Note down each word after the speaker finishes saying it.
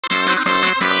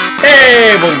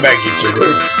Hey, welcome back,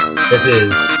 YouTubers. This is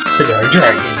the Dark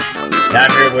Dragon. Now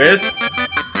I'm here with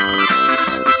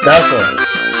Dustin,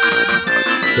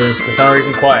 who's for some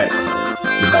reason quiet.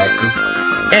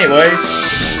 Anyways,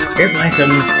 we're playing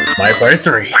some Mario Party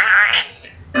 3.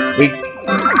 We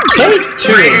played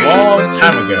 2 a long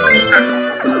time ago.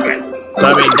 So,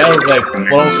 I mean, that was like,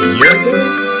 what, almost a year ago?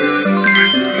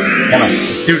 Come on,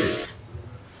 let's do this.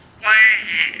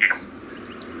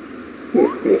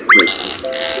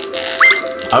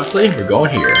 Obviously, we're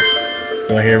going here.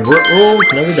 Going here.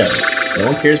 Rules? No, we don't. No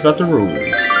one cares about the rules.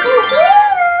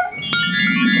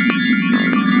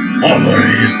 Alright,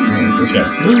 let's go.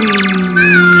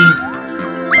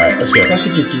 Alright, let's go. I have to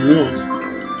get the rules.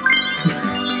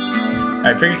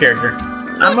 Alright, pick a character.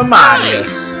 I'm a Mario.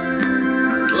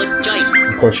 Good choice.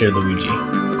 Of course, you're Luigi.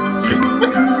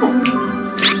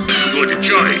 Good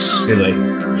choice. Too late.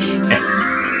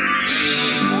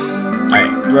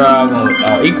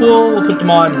 Alright, equal, we'll put them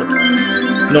on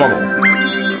normal.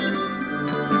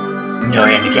 No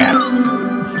handicap.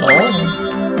 Oh.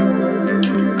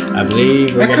 I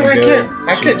believe we're gonna go...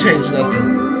 I can't change nothing.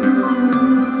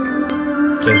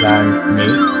 Because I'm me.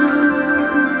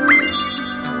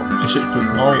 You should put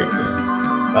Mario in.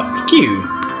 Oh, cute.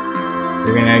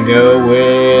 We're gonna go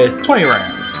with 20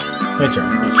 rounds. 20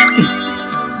 rounds.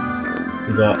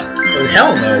 We got... Oh,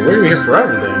 hell no, we're here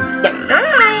forever then.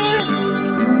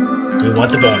 We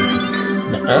want the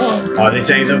bonuses. Are these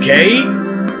things okay?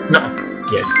 No.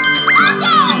 Yes.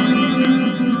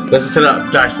 Listen to the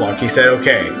dice block. He said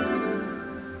okay.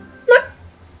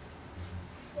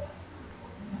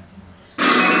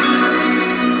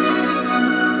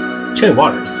 Chilly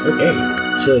waters. Okay.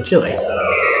 Chilly.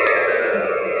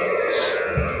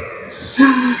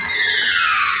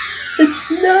 It's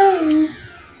snow.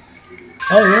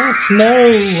 Oh yeah, snow.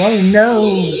 Oh no.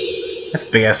 That's a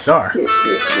big ass star.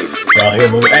 Well, here,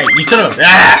 move. Hey, you son of a...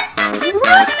 Ah!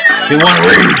 You want to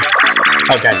read?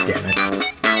 Oh, god damn it.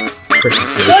 First is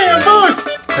good. Hey, I'm first!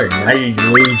 Third, now you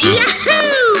Luigi.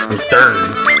 Yahoo! You're third.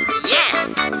 Yeah.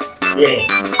 Yeah.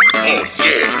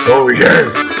 Oh, yeah.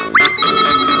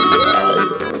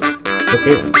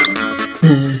 Okay.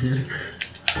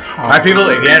 Alright, people,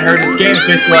 if you hadn't heard this game, it's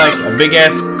basically like a big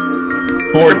ass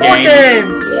board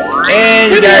game.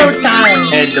 And you guys,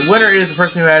 and the winner is the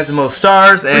person who has the most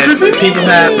stars, and people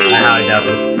have, I highly doubt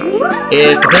this,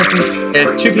 if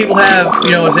 2 people have,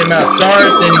 you know, the same amount of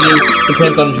stars, then it just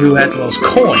depends on who has the most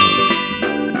coins.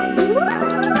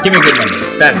 Give me a good number.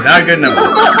 That's not a good number.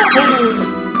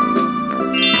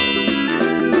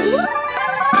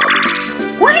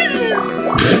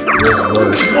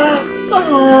 Worse.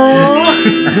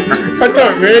 I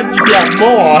thought, Red, you got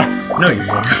more. No, you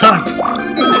don't.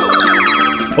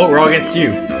 Oh, we're all against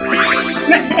you.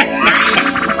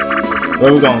 What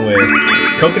are we going with?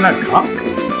 Coconut cock?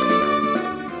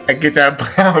 I get that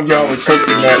pound y'all with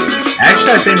coconut.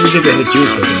 Actually, I think we get to hit you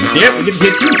with coconuts. Yep, we get to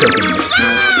hit you with coconuts.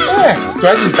 Yeah, so I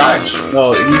just dodged.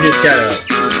 Oh, you just gotta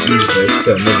use this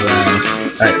to move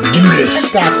around. Alright, do this.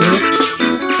 Stop this.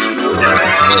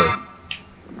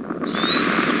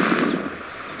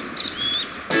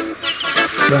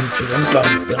 Yeah, that's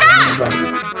hard.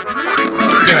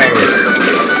 Get back here.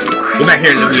 Get back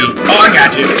here, Luigi. Oh, I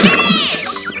got you.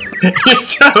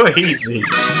 It's so easy.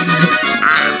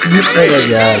 Oh my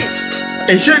god.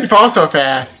 It shouldn't fall so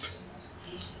fast.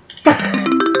 But I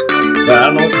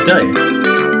don't know what to tell you.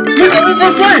 Look, I'm in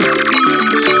first place.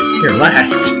 You're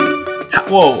last.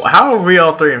 Whoa, how are we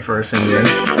all 3 in first in here?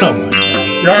 Oh my god.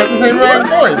 Y'all have the same amount of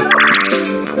points.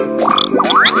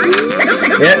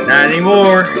 Yep, not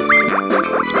anymore.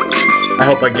 I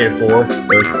hope I get 4 or 5.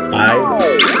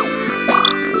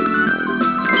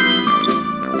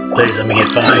 Please let me get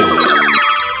 5.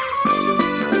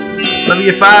 Let me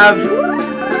get 5.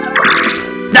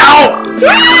 No!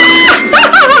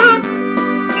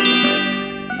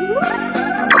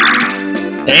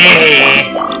 Hey!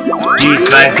 Use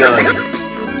 5 dollars.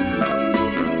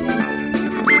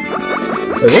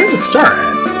 Wait, where's the star at?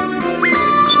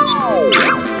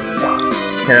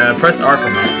 Here, press R for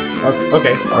me.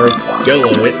 Okay, or go a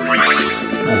little bit.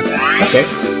 Oh, okay.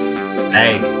 A,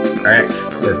 or X,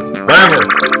 or whatever.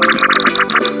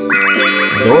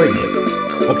 Adoring it.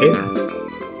 Okay then.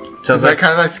 Sounds Is that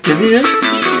kind of like skinny in?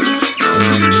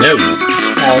 No.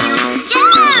 Oh.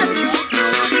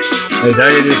 All you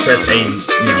gotta do is press A, you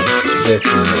know, this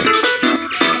and this.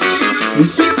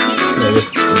 These 2? No, this,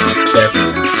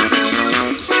 definitely.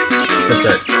 Press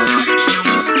start.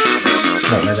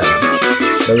 No, not that one.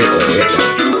 No, yeah, that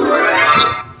one.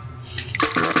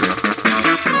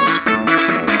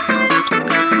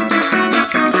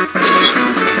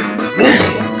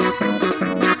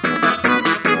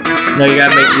 No, you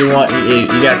gotta make. You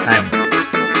gotta time it.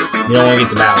 You don't want to get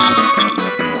the mouse.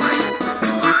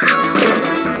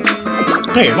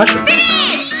 Hey, mushroom.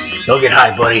 Go get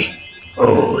high, buddy.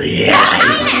 Oh yeah.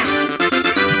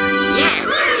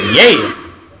 Yay!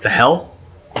 The hell?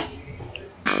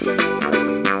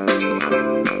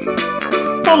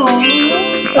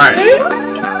 Alright.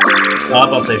 Oh, I'm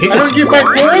about to say, I don't get back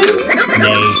coins?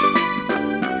 Nay.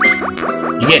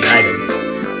 You get an item.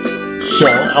 So,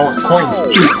 I want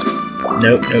coins.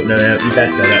 Nope. You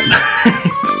passed that up.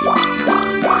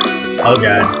 Oh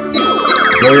god.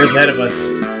 Warrior's ahead of us.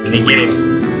 Can you get it?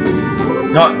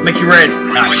 No, make you red.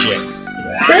 Ah, shit.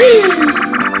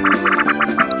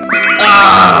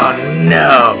 Oh,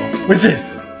 no. What's this?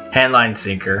 Handline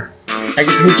sinker. I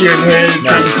can put you in the head and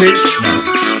try to see? No.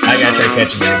 I gotta try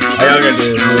catching him. All y'all gotta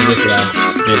do is move this around.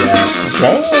 Do that.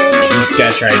 Okay. You just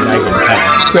gotta try to not get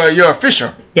caught. So you're a fisher?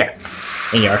 Yeah.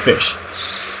 And you're a fish.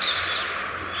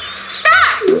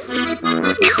 Stop!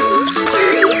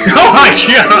 Oh my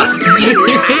god!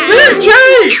 You're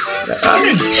Chase! I'm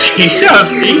in cheese.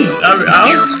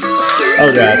 Oh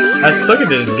god. I suck at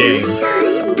this game.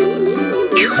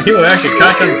 I think we actually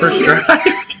caught on the first try.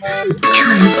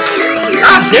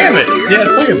 Ah, damn it! Yeah, I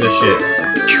suck at this shit.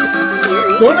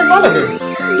 Go in front of him.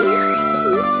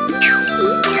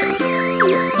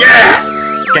 Yeah!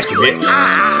 Gotcha, bitch.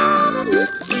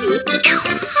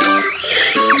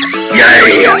 Yeah!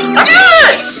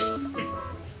 Yes!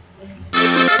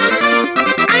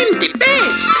 I'm the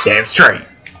best! Damn straight.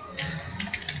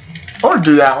 I want to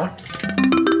do that one.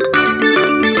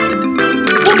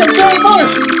 Look at John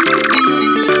Bush!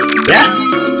 Yeah!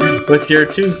 With your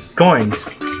 2 coins.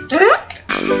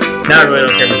 Now I really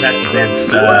don't care if it's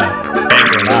advanced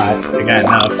bank or not. I got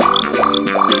enough.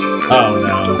 Oh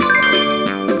no.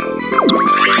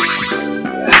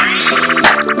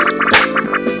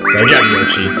 Good job,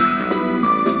 Yoshi.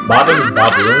 Bobbing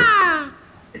balloon.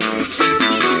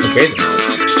 Okay then.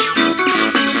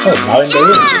 Oh, bobbing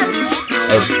balloon.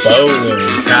 A balloon.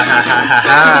 Ha ha ha ha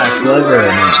ha. Clever.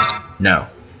 No.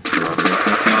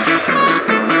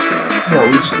 No,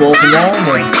 we just go up and down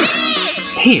and...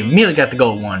 He immediately got the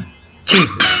gold one.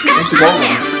 Jesus. What's the gold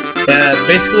one?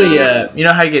 Basically, you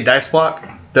know how you get dice block?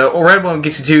 The red one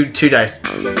gets you two dice.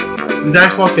 The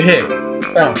dice block to hit.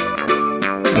 Oh.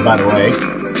 Oh, by the way.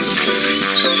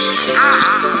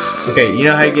 Okay, you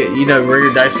know how you get, where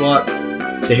your dice block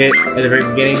to hit at the very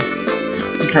beginning?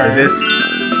 Okay. Like this.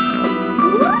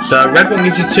 The red one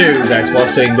gives you 2 dice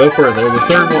blocks, so you can go further. The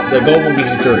third one, the gold one gives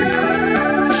you 3.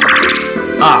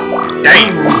 Ah,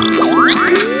 damn!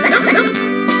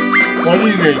 Why do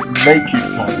you make you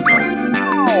fun?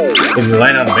 If you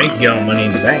land on the bank, you get all the money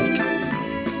in the bank.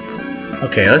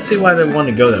 Okay, let's see why they want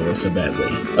to go that way so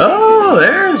badly. Oh,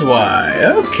 there's why.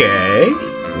 Okay.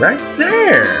 Right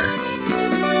there.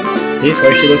 See, it's why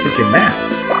you should look at your map.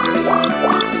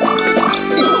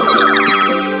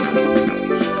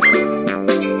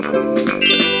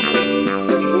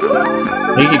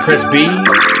 You can press B,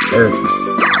 or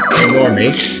ignore me.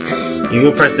 You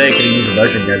can press A because you use a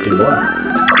mushroom gun 2 bullets.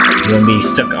 You won't be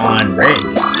stuck on red.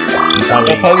 You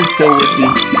probably still with me.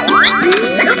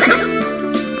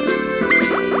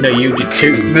 No, you get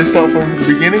 2. Missed out from the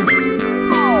beginning?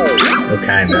 Oh,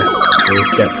 kinda. So we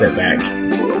got set back.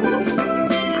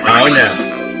 Oh no.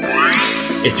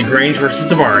 It's the Greens versus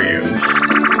the Marios.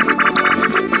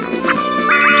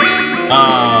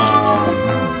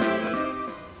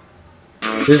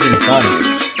 This isn't fun.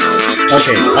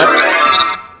 Okay,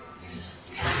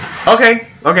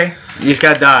 Okay. You just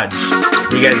gotta dodge.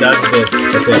 You gotta dodge with this.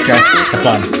 That's it. Okay. Have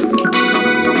fun.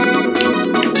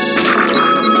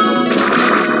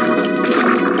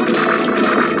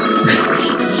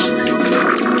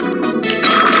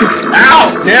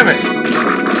 Ow! Damn it!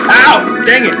 Ow!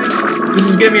 Dang it! This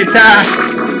is giving me a tie.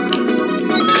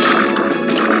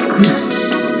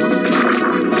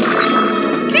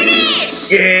 Finish!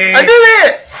 Yeah! I did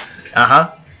it! Uh-huh.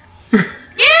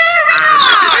 Yeah!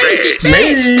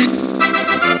 Maybe.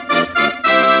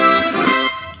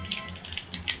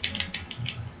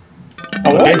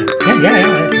 Oh, okay. Yeah.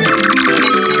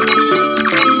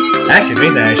 Actually,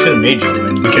 maybe I should have made you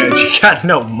win because you got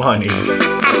no money.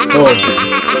 Oh.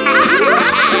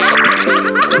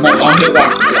 I'll hit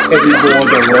like every ball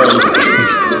that rolls.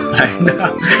 I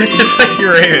know. Just like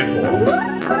you're aiming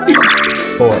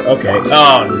for. 4. Okay.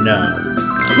 Oh no.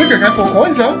 Look, I got 4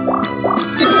 coins, huh?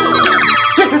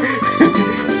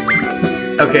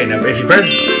 Okay, now if you press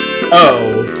O,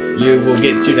 you will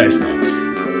get 2 dice blocks.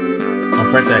 I'll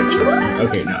press X first.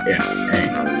 Okay, no, yeah.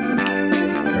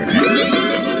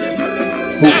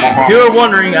 If you were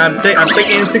wondering, I'm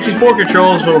thinking N64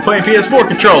 controls, but we're playing PS4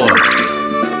 controllers.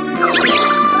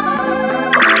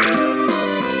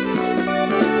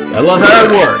 I love how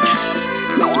it works.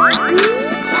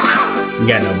 You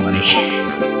got no money.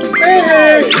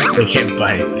 They can't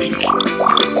buy anything.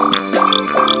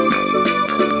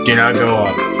 Do not go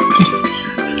up.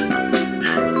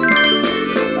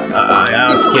 I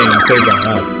was kidding, you could've gone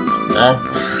up. No.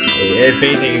 If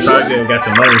anything, you probably could've got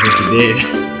some money since you did.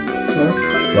 Huh?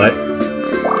 What?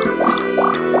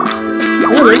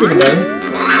 Oh, there's a money.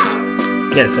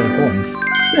 Yeah, 7 coins.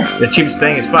 Yeah. The cheapest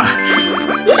thing is 5.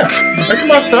 Yeah. That's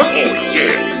my stuff. Oh,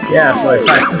 yeah. Yeah, for like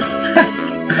 5.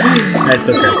 That's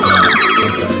okay.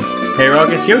 I'm sorry. Hey, Rock,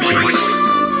 it's Yoshi.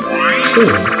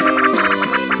 Cool.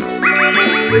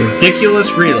 Ridiculous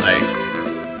relay.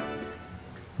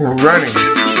 We're running.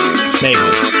 Maybe.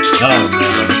 Oh no.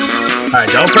 Alright,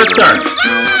 don't press start.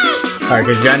 Alright,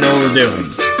 cause you gotta know what we're doing.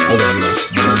 Hold on, no.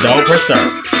 Don't press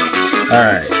start.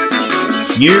 Alright.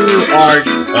 You are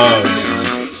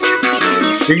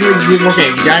you're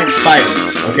working a giant spider,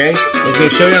 okay? It's gonna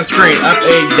show you on screen up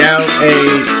A, down A,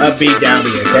 up B, down B,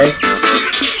 okay?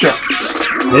 Sure.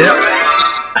 Yep.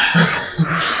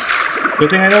 Good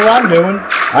thing I know what I'm doing.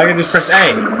 I can just press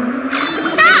A.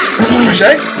 Push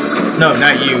A? No,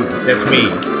 not you. That's me.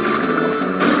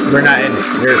 We're not in it.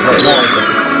 We're not.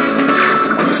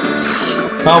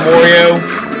 Come on, Wario.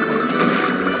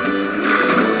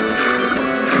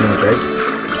 You want to trade?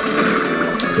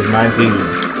 Because mine's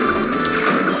easy.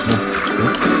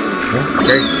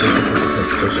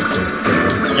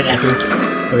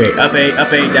 Great. Okay,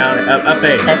 up A, down, up A, Up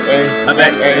A. up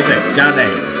A, down A, down A,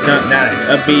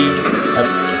 up B, up,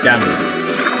 down B.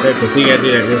 Okay, so you gotta do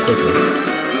that real quickly.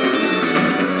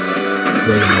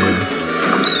 Very nice.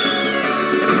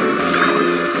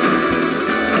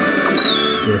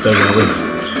 You're so gonna lose.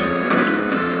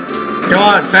 Come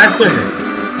on, faster!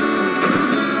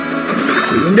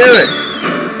 You can do it!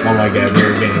 Oh my god,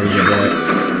 we're getting wrecked.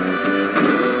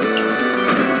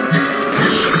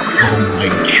 Oh my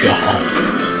god.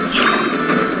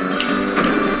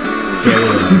 Yeah,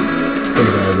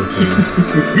 we're over to you.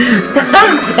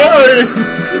 I'm sorry!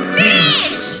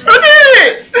 Yes! I did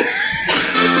it!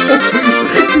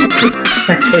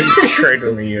 You betrayed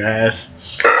me, you ass.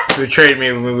 You betrayed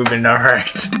me when we've been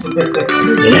alright. Yeah.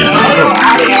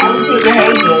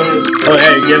 Oh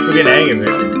hey, you have to get the hang of it.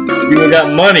 You got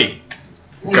money.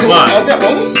 Come on. I got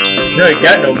money? No, you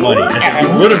got no money.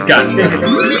 You would have gotten money.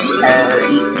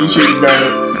 You should have done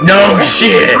it. No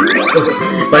shit!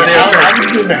 But they were I'm just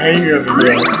getting the hang of it,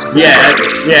 bro.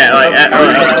 yeah, like,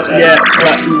 yeah,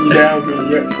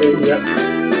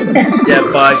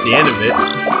 but at the end of it,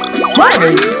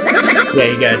 Money? yeah,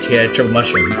 you got triple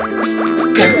mushroom.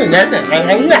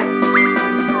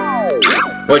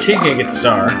 Well, she's gonna get the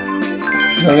star.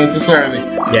 Not necessarily.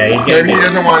 Yeah, he's gonna Maybe he get it.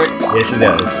 doesn't want it. Yes, he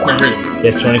does. Not really. He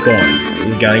has 20 coins.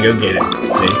 He's gonna go get it. See?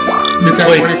 Get that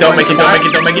Please, 20 don't make it, coins don't make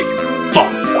it, don't make it. Fuck.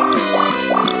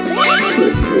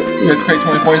 You have to pay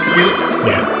 20 points to get it?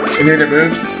 Yeah. And then it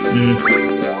moves?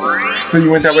 So you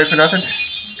went that way for nothing?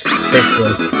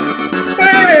 Basically.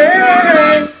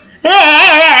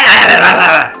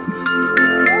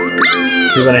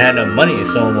 You wouldn't have had no money if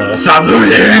someone would have stopped over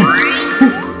there.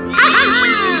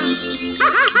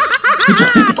 You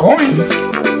just get the coins.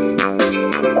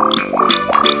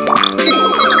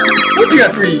 Look, you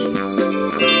got 3.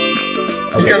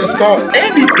 You got a star,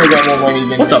 and he still got more money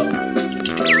than What the?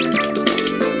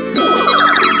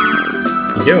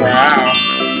 You doing? Wow.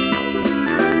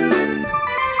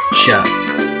 Shut up.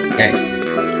 Okay.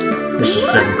 This is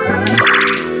 7 coins.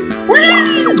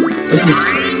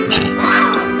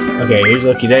 Okay, here's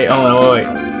Lucky Day. Oh, no, wait.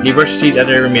 Do you brush your teeth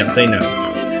after every meal? Say no.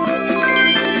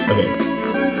 Okay.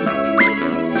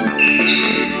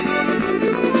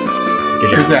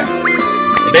 Good Who's job. that?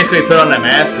 Basically, put on that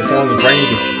mask, if someone's brain, you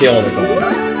can steal all the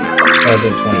coins. Oh,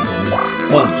 then 20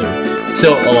 coins. 1, 2.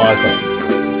 Still a lot of coins.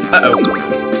 Uh-oh.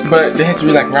 But they have to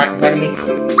be like right in front of me?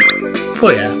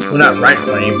 Oh yeah. Well, not right in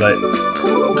front of you, but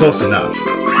close enough.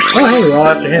 Oh, hey, we're all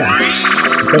after him.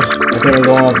 Okay, we're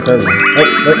going on the third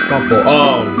one. Let's come for.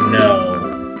 Oh, no.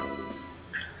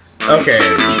 Okay, I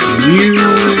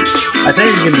think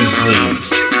it's gonna be Z.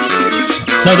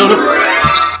 No, don't.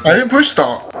 I didn't push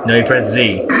start. No, you press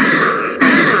Z. Yeah.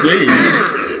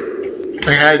 I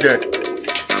had that.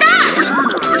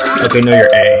 Okay, no, you're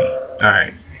A.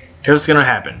 Alright. Here's what's gonna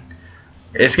happen.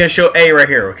 It's gonna show A right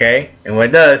here, okay? And when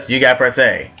it does, you gotta press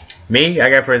A. Me, I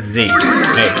gotta press Z. A.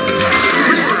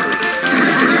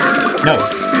 No.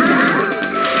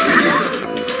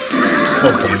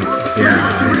 Okay. Yeah,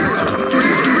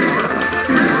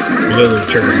 you go to the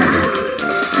trigger.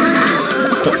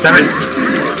 Oh, 7.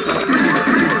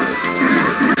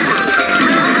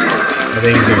 I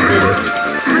think he's gonna do this.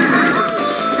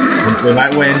 We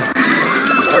might win.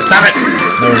 Oh, stop it!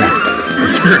 No, we're not.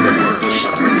 Screw this.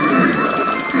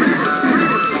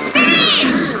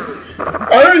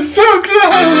 I'm so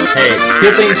close! Hey,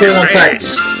 good thing you put it on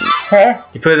practice. Huh?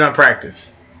 You put it on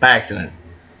practice. By accident.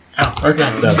 Oh,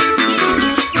 okay. So,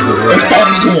 Let's start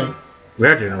again. we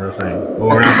are doing a real thing. Well,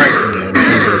 we're not practicing it.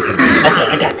 Okay,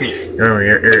 I got this. Remember,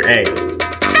 you're A.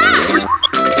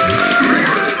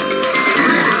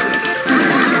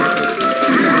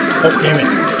 Oh, damn it.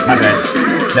 My bad.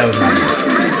 That was my bad.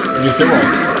 You still wrong.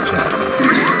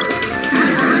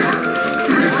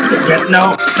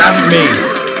 No, stop with me.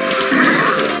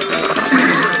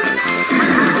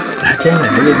 God damn it,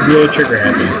 it was really trigger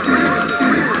happy.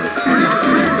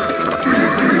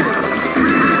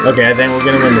 Okay, I think we're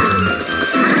gonna win this one.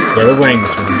 Yeah, we're winning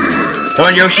this one. Come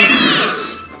on, Yoshi!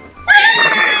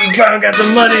 You got the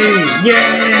money! Yeah!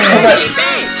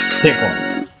 10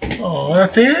 points. Oh,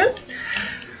 that's it?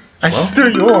 I Well. still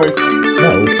yours.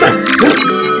 No.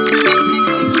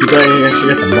 Just because I actually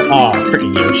got the money. Aw,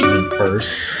 freaking Yoshi's in first.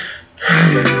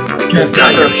 Can't Not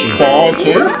steal Yoshi. the ball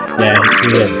too? Yeah, he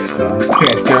has stuff.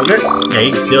 Can't steal it? Yeah, he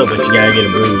can steal, but you gotta get a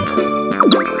move.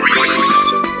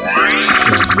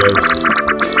 This is gross.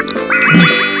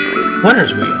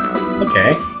 Winner's wheel.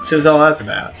 Okay, so that's all that's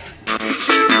about.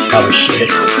 Oh shit.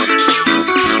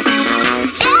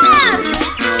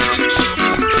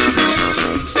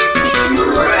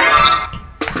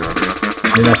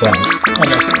 You're not playing.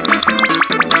 Okay.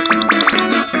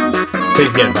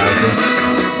 Please get Bowser.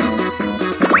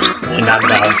 And not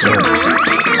Bowser.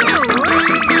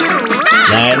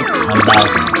 Land on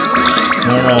Bowser.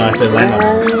 No, I said land on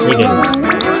Bowser. We didn't.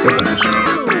 What's a mushroom?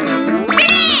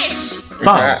 Is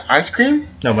Phone. that ice cream?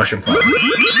 No, mushroom phone.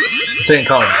 It's didn't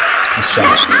call it. You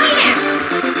shot.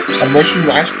 A mushroom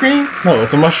ice cream? No,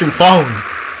 it's a mushroom phone.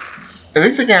 It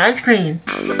looks like an ice cream.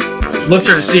 Looks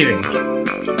are deceiving.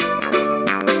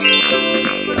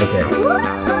 Okay.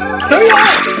 Hurry up!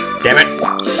 Damn it.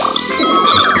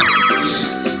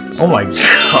 Oh my god.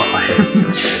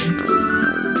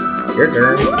 Your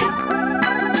turn.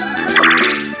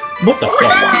 What the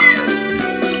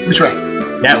fuck? Which way?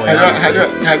 That way. How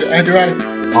do I?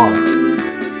 R.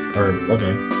 Or,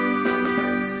 okay.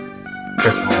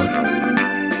 Press R.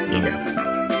 There you go.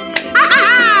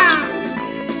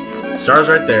 Star's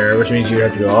right there, which means you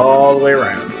have to go all the way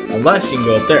around. Unless you can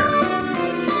go up there.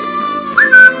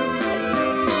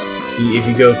 If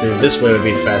you go through this way, it would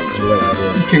be the fastest way.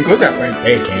 You can go that way.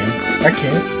 Yeah, you can. I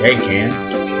can't. Yeah, you can.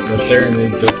 Go up there and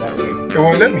then go that way. It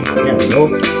won't let me. Yeah, we go.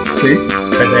 See?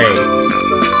 Press A.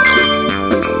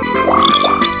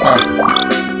 Oh.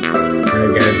 And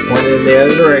we gotta point it in the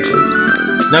other direction.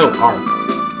 No, R.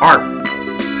 R.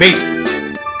 B.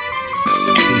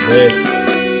 This.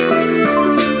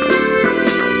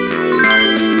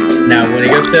 Now, when it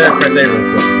goes to that, press A real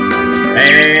quick.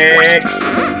 X.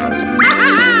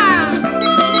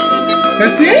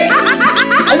 That's it?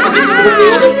 I thought this was the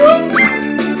other one.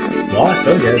 Well, I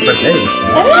told you, press A.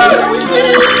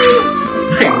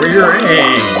 Hey, where you're at?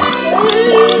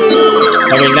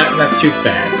 I mean, not too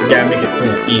fast. You gotta make it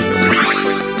somewhat even.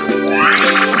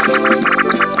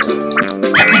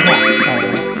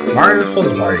 Mario's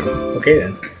puzzle party. Okay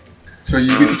then. So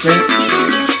you get to play it?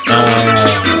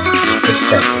 This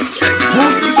Tetris game.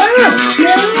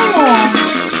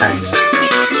 Kinda.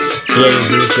 Yeah,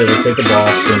 Z, so they take the ball,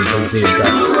 then Z and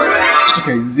drop it.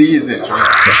 Okay, Z is it, right?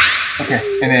 Yeah. Okay,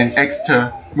 and then X to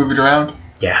move it around?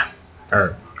 Yeah.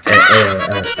 Or,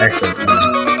 excellent.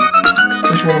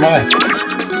 Which one am I?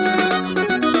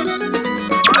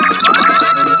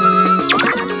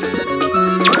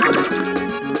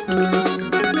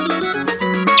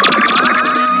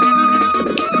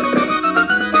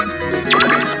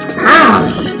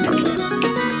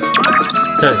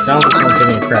 So it sounds like someone's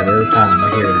taking a crap every time I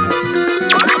hear that.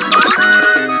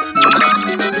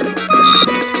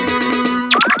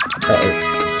 Uh-oh.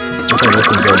 This ain't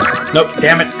looking good. Nope,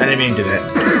 damn it, I didn't mean to do that.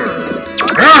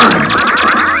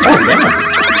 Oh, damn it.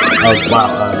 Oh, wow,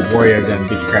 Wario done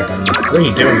beat the crap out of me. What are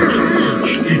you doing?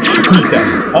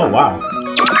 Oh, wow.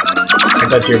 I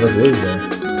thought you were about to lose there.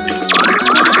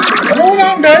 Hold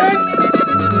on, Dad!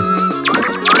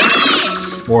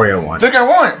 Wario won. Look, I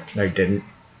won! No, you didn't.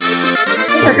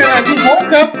 Look, I keep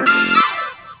walking up.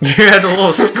 You had a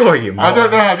little score, you I don't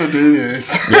know how to do this.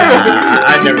 Yeah,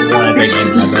 I never wanted that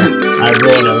game ever. I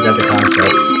really never got the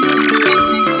concept.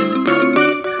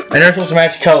 And they're supposed to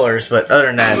match colors, but other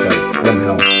than that, it's like, what the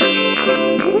hell?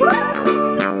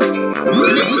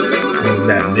 What is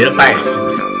that? Little bison.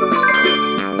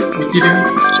 What you doing?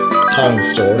 Tongue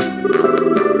store.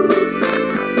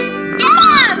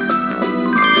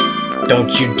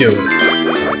 Don't you do it.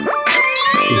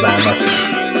 She's buying muffins.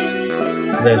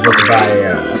 Then supposed to buy,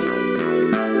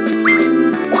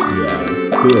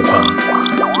 Cool Kong.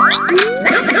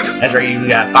 That's right, you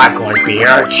got 5 coins,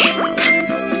 bitch.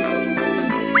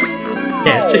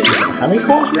 Yeah, 60. How many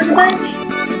coins are in the bank?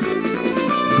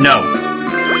 No.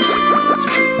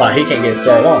 Well, he can't get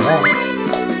started on that.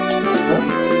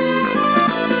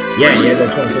 Yeah, he had that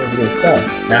 20 coins to get started.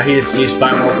 Now he just used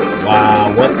 5 more.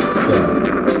 Wow, what the?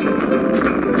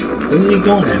 What are you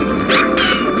going after?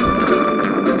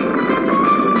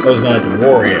 I was going after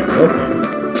Wario. Okay.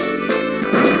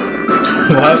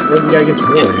 What? Where's the guy against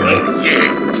Wario?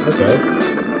 Okay.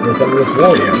 There's something against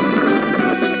Wario.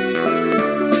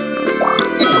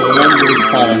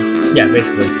 Yeah,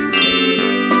 basically.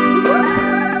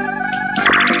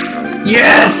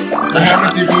 Yes! What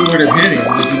happens if you would have hit him?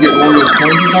 Did you get Wario's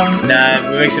coins or something? Nah,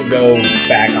 it makes him go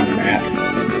back on the map.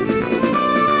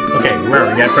 Okay,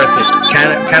 remember, you gotta press it kind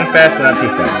of fast, but not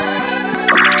too fast.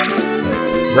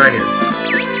 Right here.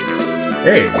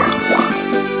 There you go.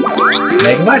 Now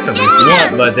you can buy something if you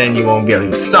want, but then you won't be able to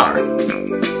get the star.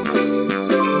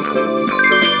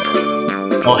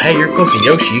 Oh, hey, you're close to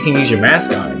Yoshi. You can use your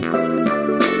mask on him.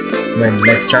 When the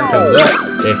next turn comes up,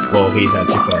 well, he's not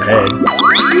too far ahead.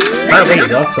 By the way, you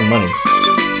lost some money.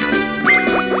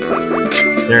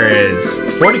 There is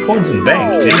 40 coins in the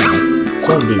bank. Damn.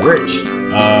 Someone be rich.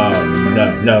 No.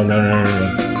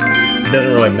 It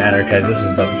doesn't really matter because this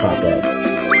is about to pop up.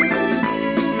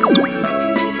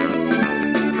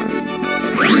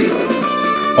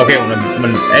 Okay,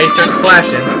 when A starts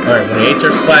flashing, alright, when A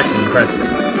starts flashing, press it.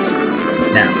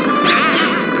 Now.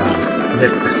 Is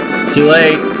it too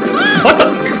late? What the?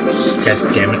 God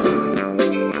damn it.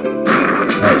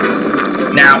 Alright.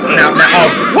 Now. Oh,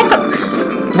 what the?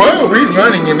 Why are we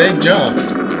running and they jumped? I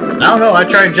don't know, I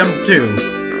tried to jump too.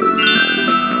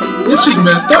 This is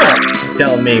messed up. You're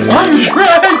telling me what? I'm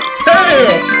right there.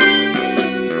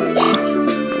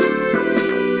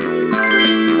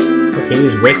 Okay, you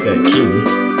just wasted that key.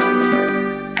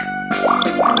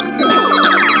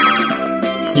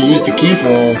 He used the key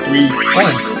for 3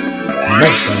 points.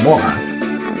 Make some more.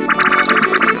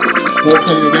 4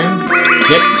 comes again?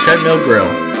 Yep, treadmill grill.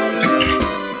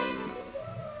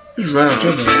 He's running out of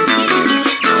trouble.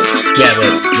 Yeah,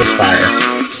 but with fire.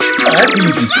 That's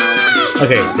easy.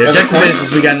 Okay, the objective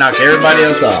is we gotta knock everybody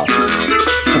else off.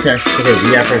 Okay. Okay, we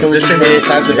gotta press this and hit,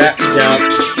 this is jump.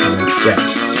 Yeah.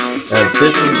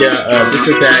 This is jump, this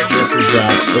is attack, this is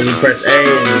jump. Then you press A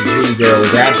and you go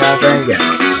ground pound thing, yeah.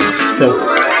 So,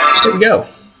 there we go.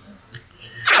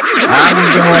 I'm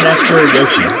going after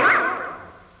Yoshi.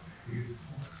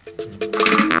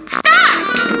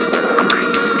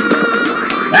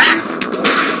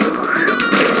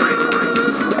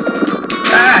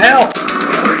 Ah, help!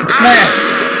 Smash!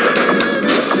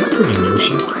 Freaking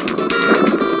Yoshi.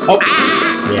 Oh,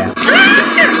 yeah.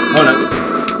 Oh no.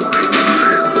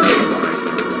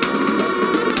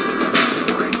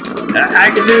 I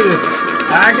can do this.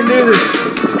 I can do this.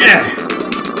 Yeah.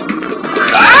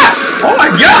 Ah! Oh my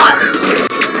god!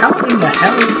 How in the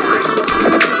hell?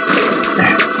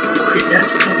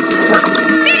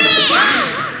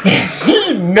 He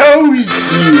knows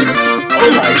you. Oh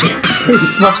my god. This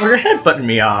motherfucker headbutting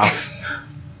me off.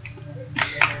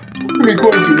 How many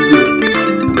coins did you get?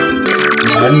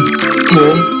 None.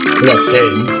 Cool. We got 10.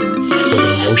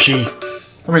 Yoshi.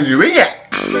 How many do we get?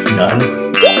 None.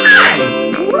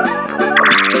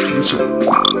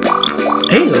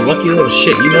 Hey, the lucky little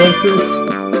shit. You notice this?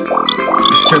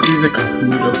 Because he's a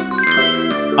computer.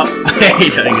 Oh, he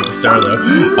doesn't get the star though.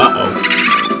 Uh-oh.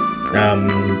 No,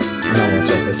 what's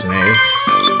up? Listen, A.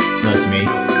 No, it's me.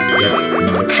 Yep,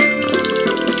 no.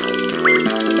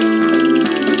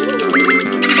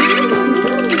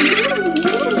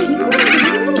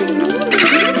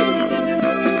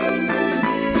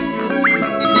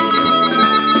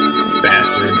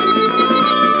 Bastard.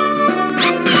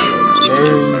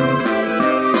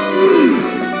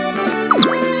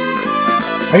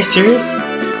 Are you serious?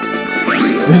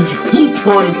 He's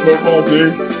going to snowball too.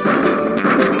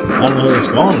 I don't know who it's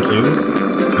going to.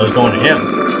 It was going to him.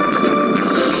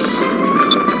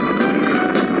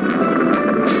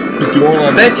 I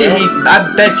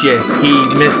bet you he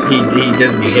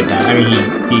doesn't get hit by. I mean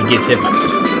he gets hit by.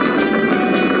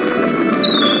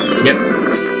 Yep.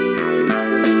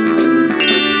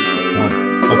 Oh,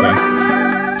 okay.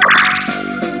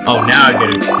 Oh, now I get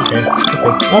it.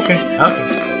 Okay.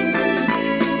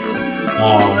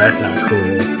 Oh, that's not cool.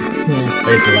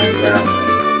 They can land around there.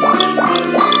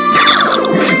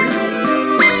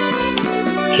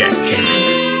 God damn it.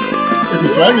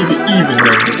 Because I need an even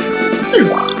number.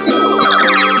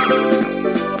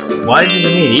 Why do you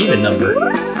need an even number?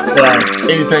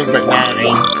 Anything but 9.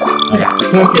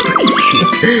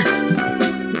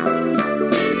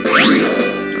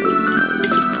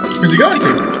 Where'd you go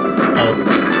to?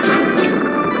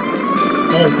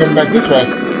 Oh, coming back this way.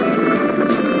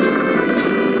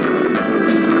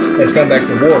 Let's come back to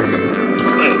Wario.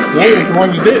 Wario's the one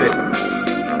who did it.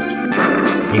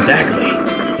 Exactly.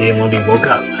 He didn't want to be woke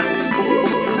up.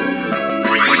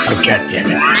 Oh, god damn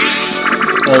it.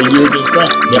 Oh, you were just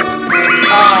that? Yep.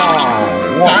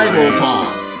 Oh, Idle toss.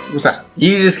 What's that?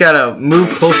 You just gotta move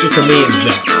closer to me and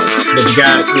jump. But you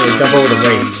gotta, jump over the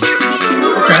waves.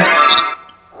 Okay.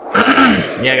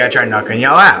 Yeah, I gotta try knocking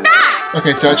y'all out.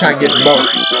 Okay, so I'll try and get them both.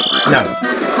 No.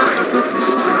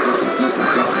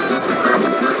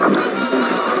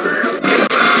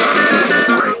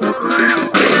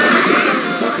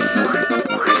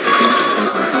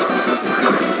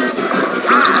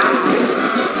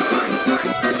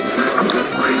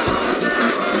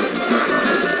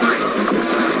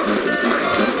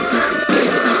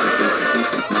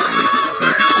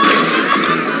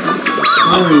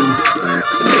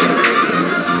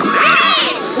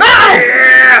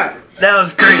 That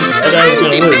was crazy. I thought I was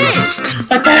gonna lose.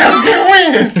 I thought I was gonna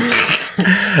win!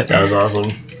 That was awesome.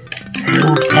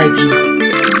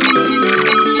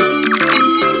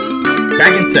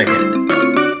 Back in second.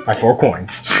 By 4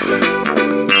 coins. I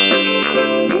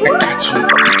got you.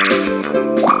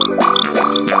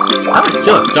 I'm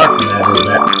still stuck from that a little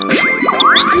bit.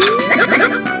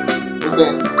 What's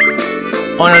that?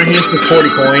 Oh no, here's the 40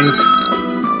 coins.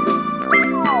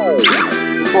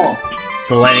 Oh.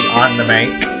 For landing on the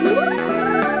bank.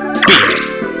 BS.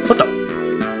 What the?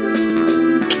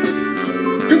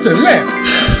 To the left.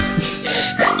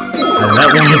 I'm not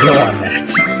going to go on that.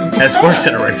 That's worse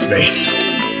than a red space.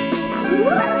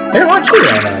 Hey, why don't you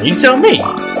right now? You tell me.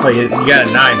 Oh, you got a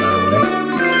 9 by the way.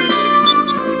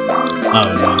 Oh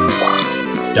no.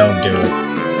 Don't do it.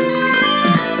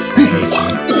 I hate you.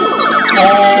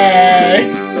 Hey!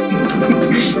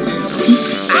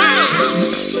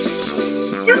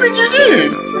 Look what you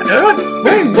did!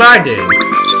 What I did?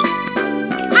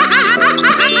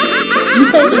 You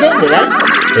told the number, right?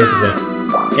 Basically.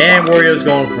 And Wario's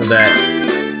going for that,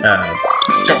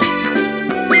 Jump.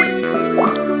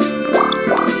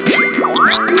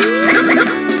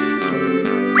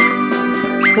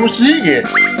 How much did he get?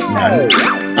 none.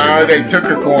 They took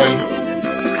a coin.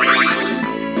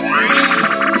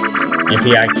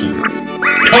 MPIQ.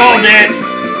 Called it!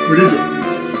 What is it?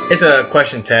 It's a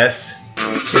question test.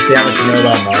 To see how much you know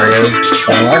about Mario. Oh,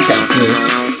 I got two.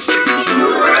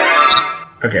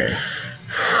 Okay.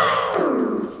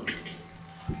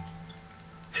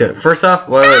 So, first off,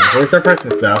 before we start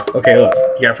pressing stuff, okay, look.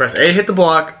 You gotta press A to hit the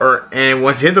block, and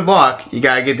once you hit the block, you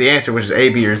gotta get the answer, which is A,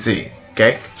 B, or Z.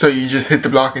 Okay? So you just hit the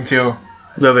block until A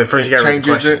little bit. First, you gotta read the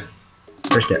changes question. it?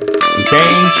 First step. You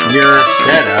change your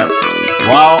setup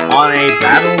while on a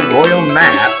Battle Royal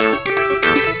map.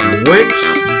 Which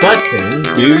button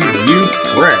do you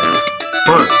press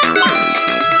first?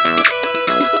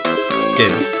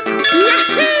 Dibs.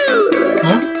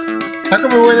 Huh? How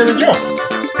come we weren't in the jump?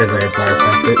 Because I fire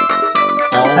press it.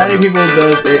 How Oh, many people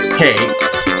does it take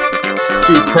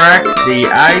to crack the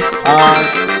ice on...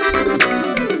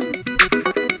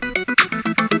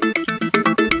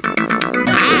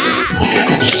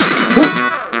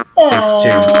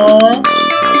 Aww.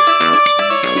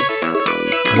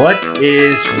 What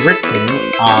is written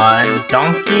on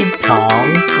Donkey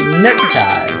Kong's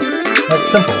necktie? That's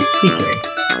simple. TK.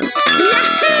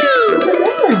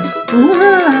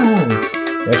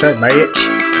 That's right, mate.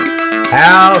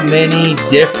 How many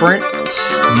different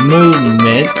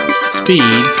movement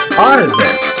speeds are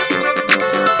there?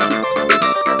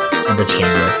 I bet you can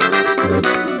guess.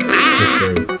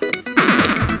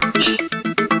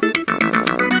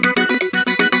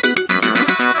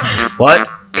 What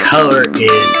color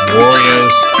is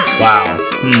Wario's... Wow.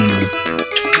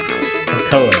 What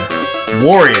color?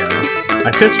 Wario.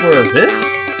 I could swear it was this?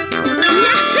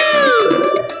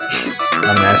 I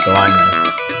mean, that's all I know.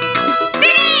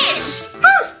 Finish!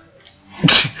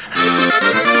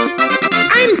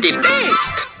 I'm the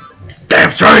best!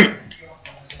 Damn straight!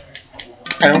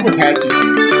 I almost had you.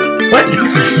 What?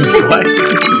 What?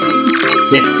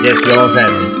 Yes, you almost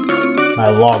had me. My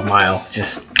log mile.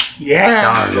 Just... Yeah.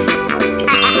 darn.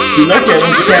 You lucky I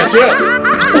want to catch up.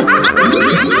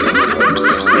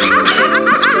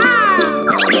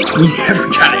 You never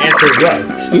got to answer it right.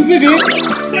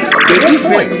 Yes, they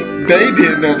did. They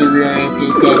didn't know the real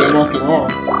answer, so they want it wrong.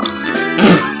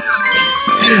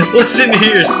 Listen to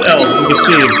yourself. You can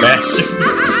see it, bastard.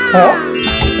 Huh?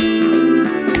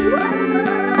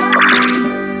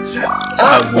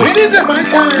 When is it my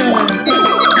time?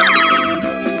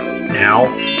 Now.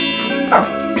 Oh.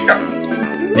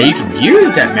 Now you can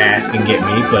use that mask and get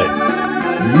me, but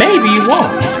maybe you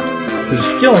won't. You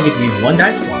still only get to use one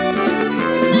dice block.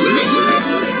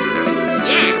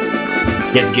 Yeah.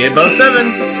 Get to get above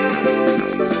 7.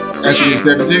 That's you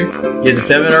 7 too? Get to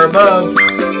 7 or above.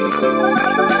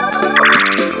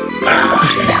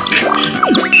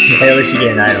 Hey, at least you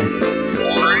get an item.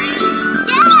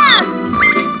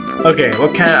 Okay,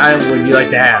 what kind of item would you like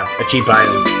to have? A cheap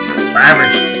item. Or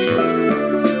average?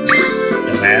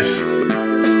 Dumbass.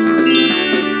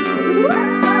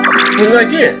 What did I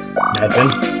get? Nothing.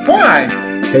 Why?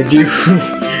 Did you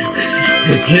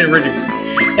get rid of...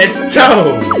 It's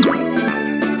Toad!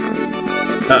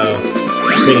 Uh-oh.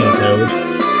 Speaking of Toad.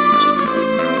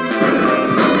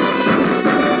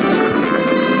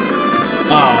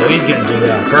 Oh, he's gonna do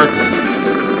that on purpose.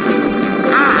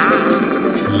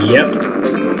 Yep.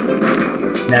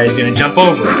 Now he's gonna jump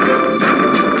over it.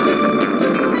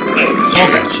 All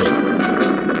that shit.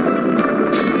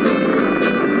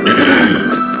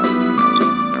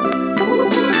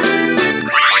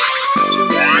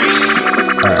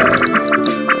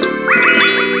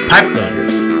 Pipe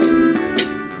cleaners.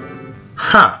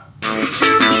 Huh.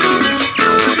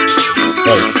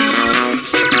 Wait.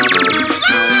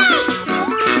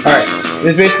 Alright,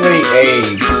 this is basically a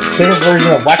different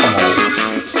version of Whack-A-Mole.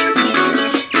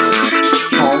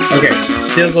 Okay,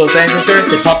 see those little things right there?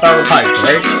 They pop out of the pipes,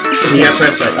 right? And you gotta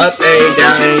press like up A,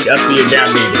 down A, up B, or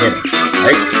down B to hit it,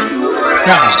 right?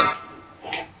 Now.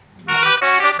 Right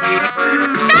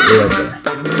there.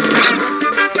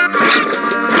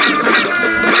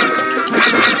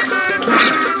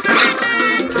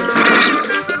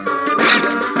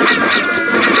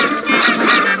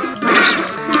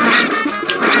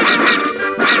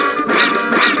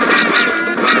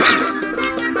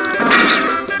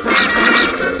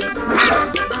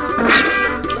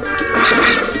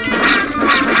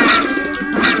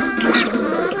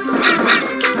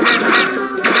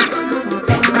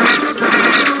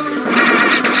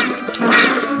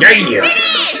 Yeah!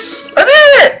 Finish! I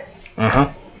did it! Uh-huh.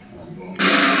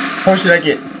 How much did I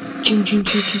get? I'm the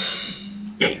best.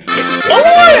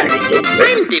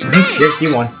 Yes, you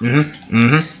won.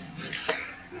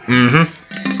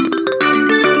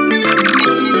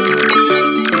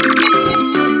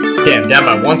 Damn, down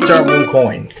by 1 star, 1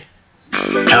 coin.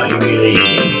 How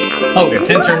humiliating. Oh, we got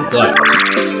 10 turns left.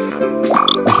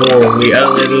 Before we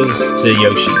utterly lose to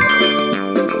Yoshi.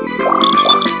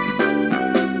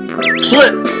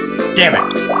 Slip! Damn it.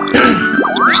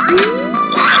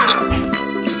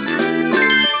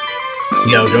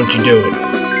 Yo, don't you do it.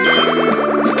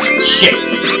 Shit!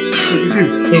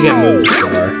 He's gonna move the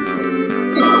star.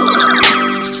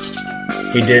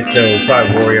 He did, so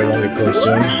probably Wario won't get close to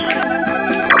him.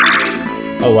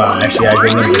 Oh wow, actually I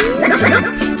remember.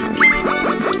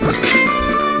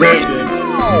 Very good.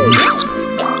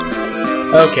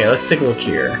 Okay, let's take a look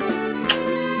here.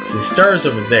 So the star's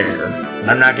over there.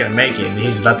 I'm not gonna make it, and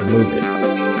he's about to move it.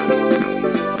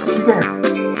 Keep going.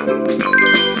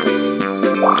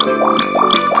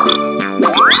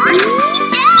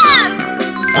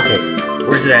 Okay,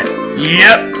 where's it at?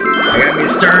 Yep! I got me a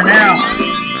star now! I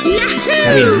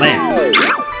need a lamp.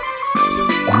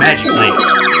 A magic lamp.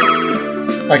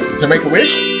 Like, to make a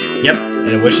wish? Yep, and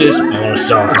the wish is, I want a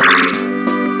star.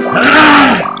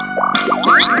 Ah!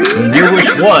 And your wish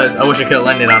was, I wish I could have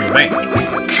landed on the bank.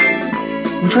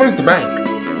 Which one's the bank?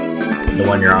 The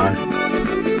one you're on.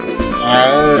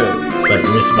 Oh. But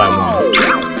you missed by 1.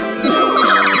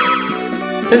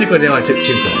 Technically, they only took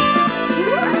 2 points.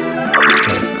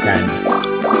 Kind of.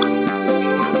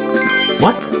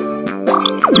 What?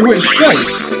 You went straight.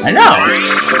 I know!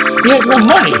 He has no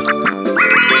money!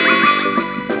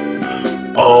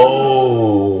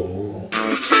 Oh!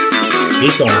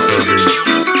 He's going for a beat.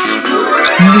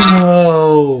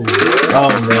 No!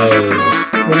 Oh no.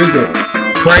 What is it?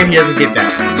 Pray he doesn't get that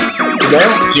one. The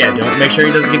bell? Yeah, don't make sure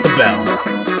he doesn't get the bell.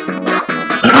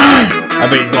 I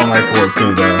bet he's going right for it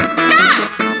too, though.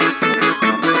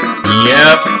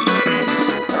 Yep.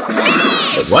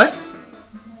 Wait, what?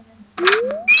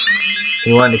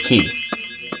 He wanted the key.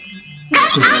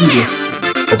 The key.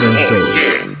 Open the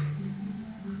doors.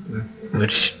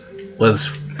 Which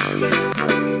was...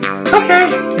 Okay,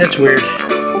 that's weird.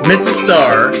 Missed the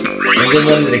star, and then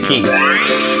one to the key.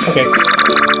 Okay.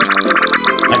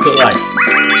 That's a life.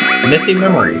 Missing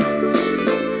memory.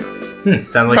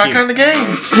 Sounds like Back you. on the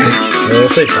game. Little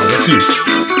fish, sounds like you.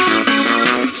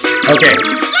 Okay.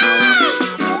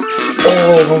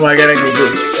 Oh my god, I can do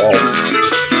it. Oh.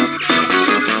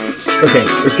 Okay,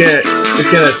 it's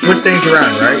gonna switch things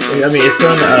around, right? I mean, it's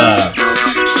gonna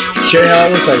show you how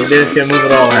it looks like, and then it's gonna move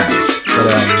it all around. But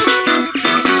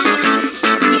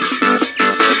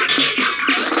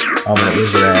oh man, where's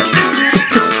it at?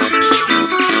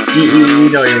 You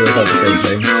know you really thought the same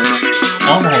thing. I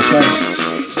don't know how to play.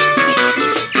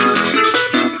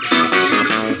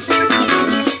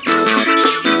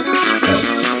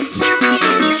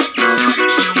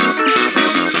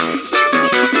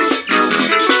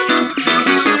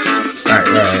 Alright.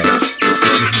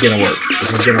 This is gonna work.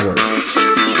 This is gonna work.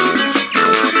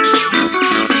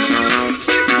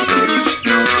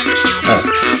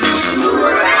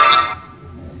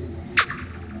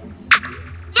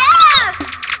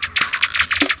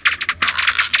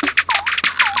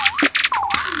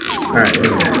 Alright, there we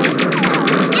go.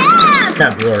 It's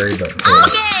kind of blurry, but...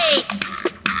 Okay!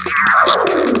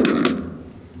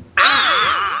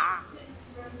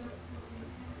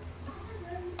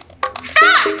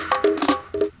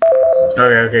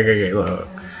 Okay, look.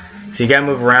 So you gotta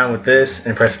move around with this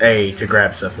and press A to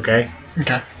grab stuff, okay?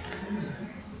 Okay.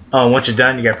 Oh, and once you're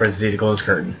done, you gotta press Z to close the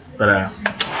curtain. But,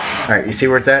 alright, you see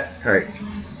where it's at? Alright. You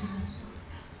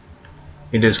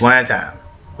can do this one at a time.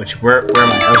 Where am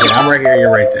I? Okay, I'm right here, you're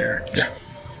right there. Yeah.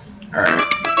 Alright.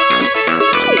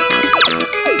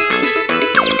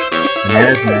 And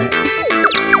there's next.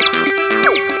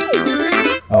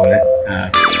 Oh, that,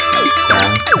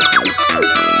 down.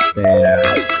 Then,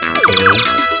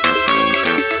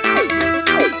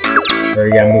 there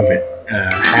you gotta move it.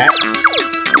 Hats.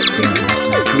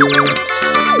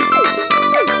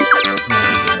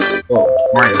 Oh,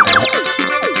 Mario hat.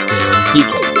 And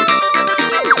people.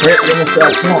 Hurry, almost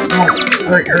up. Come on.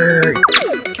 Hurry. Hurry.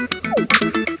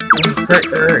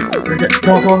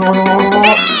 Come on.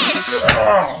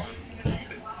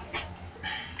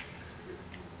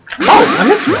 Oh, I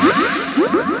missed one.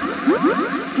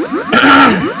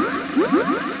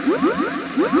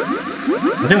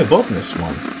 I think we both missed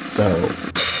one, so...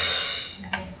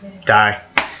 Die.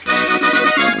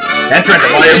 That's right, the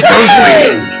Mario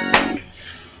Bros.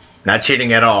 Not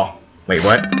cheating at all. Wait,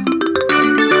 what?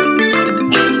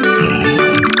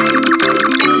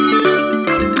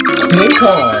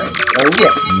 Time.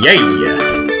 Alright. Yeah.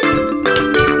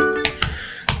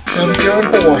 Some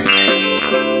boy.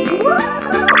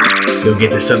 Go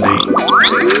get her someday.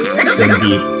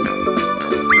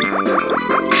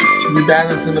 Your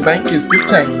balance in the bank is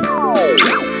 15.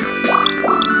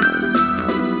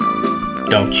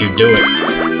 Don't you do it.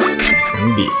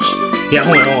 Some bitch. Yeah,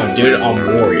 hold on, dude. I'm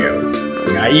Wario.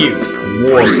 Not you. I'm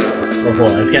Wario. Oh,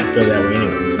 boy, I can't go that way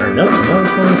anyways. Or, no, it's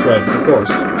going this way, of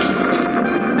course.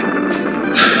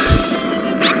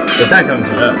 But that comes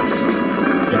to us.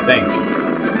 I think.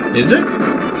 Is it?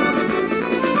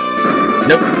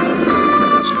 Nope.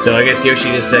 So I guess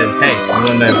Yoshi just said, hey, I'm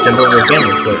gonna jump over again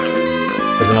real quick.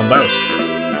 Because I'm on boats.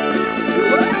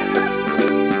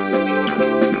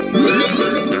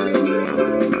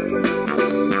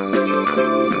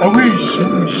 I wish.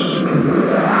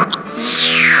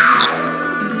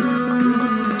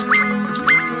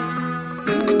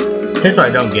 Here's what I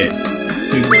don't get.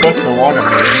 You bust the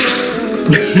watermelon.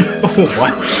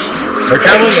 What? We're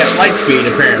traveling at light speed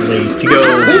apparently to go...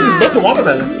 Hey, bust the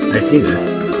watermelon. I see this.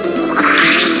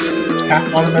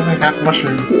 Half watermelon, half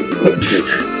mushroom.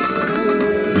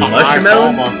 Mushroom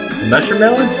melon? Mushroom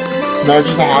melon? No,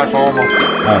 just a high farmer.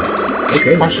 Oh,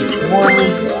 okay. Mushroom 20.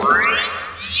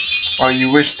 Or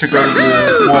you wish to go to the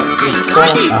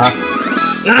store?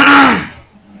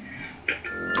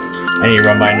 I need to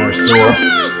run by another store.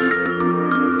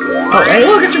 Oh, hey,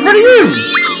 look, it's in front of you!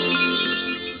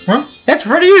 Huh? That's in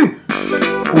front of you!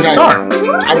 Star!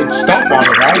 I would stop on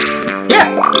it, right? Yeah!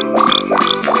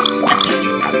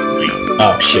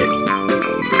 Oh, shit.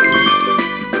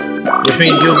 Which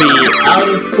means you'll be out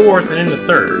of fourth and into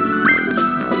third.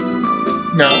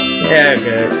 No. Yeah,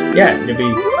 good. Yeah, you'll be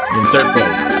in third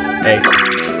place. Hey,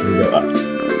 you go up.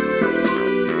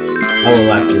 I will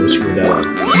left you screwed up.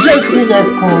 Just me that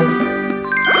corn.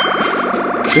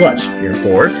 So watch, you're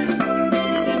fourth.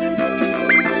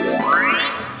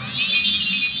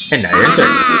 And now you're in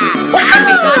third.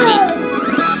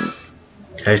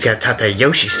 I just gotta top that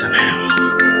Yoshi somehow.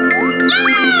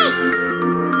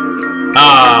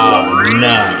 Oh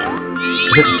no!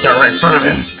 I have to start right in front of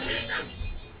him.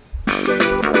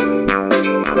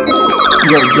 You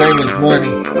gotta drain his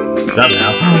money.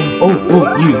 Somehow. Oh,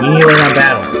 you need to learn on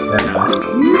battle. Right now.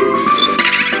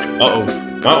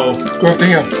 Uh-oh. Go after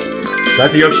him. Go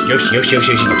after Yoshi.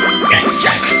 Yes.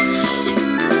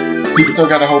 He's still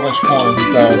got a whole bunch of coins,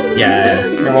 so... Yeah.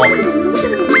 You're welcome.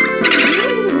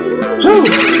 Whew,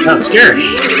 that was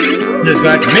scary. Just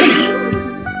got to me.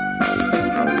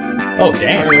 Oh,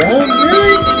 damn. Really?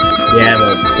 Yeah,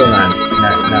 but still not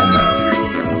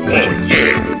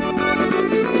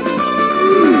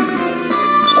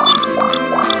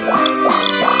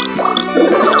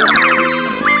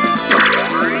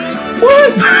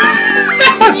What?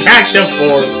 Back to 4.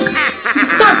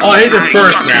 Oh, he's a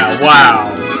first now. Wow.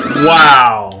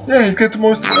 Wow. Yeah, he's got the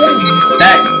most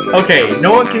points. Okay,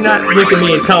 no one cannot look at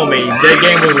me and tell me that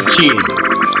game wasn't cheating.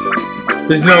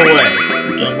 There's no way.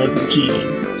 The game wasn't cheating.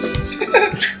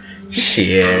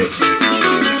 Shit.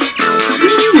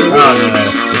 Oh no,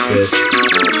 what's this?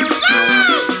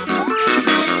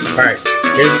 Alright,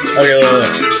 okay,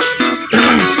 look.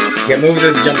 Yeah, move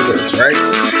this, jump to this, right?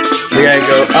 We gotta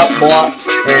go up blocks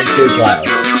and to cloud.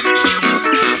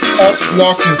 Up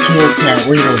blocks and to a cloud,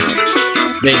 what are you doing?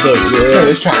 Then go, Yeah,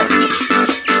 let's try it.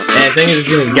 and the thing is,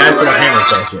 you guys put a hammer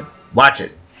attached to him. Watch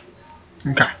it.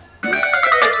 Okay.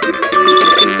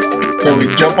 So we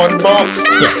jump on the box?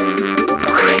 Yeah.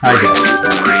 I go.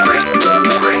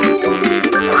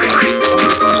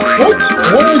 What?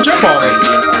 Why do we jump on it?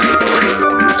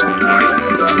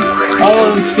 All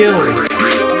of them skills.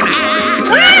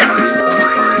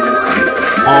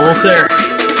 Almost there.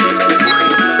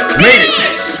 Made it!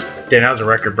 Damn, that was a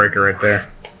record breaker right there.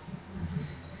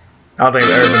 I don't think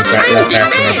I've ever been that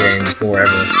fast in a game before,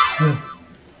 ever.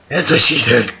 That's what she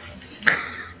said.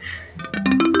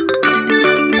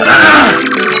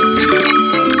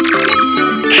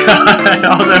 God,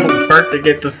 all that work to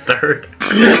get the third.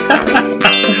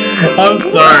 I'm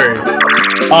sorry.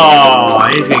 Oh,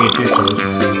 he's gonna get 2 stars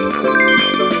now.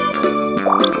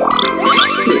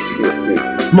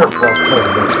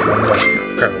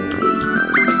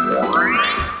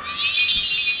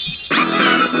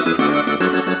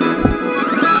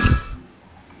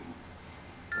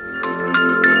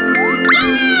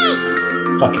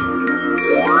 Fuck it.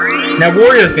 Now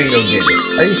Wario's gonna go get it.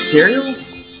 Are you serial?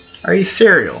 Are you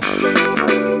serial?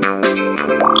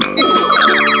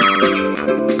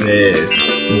 This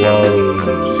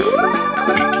blows.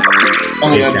 Oh,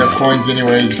 you have no coins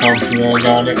anyway, you can't see that I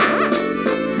got it.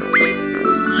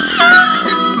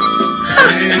 How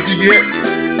many did you get?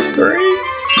 3?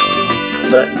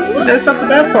 But that's not the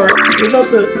bad part. We're about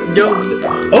to go.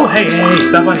 Oh, hey,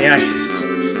 stop on the ice.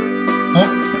 Huh?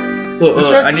 Look,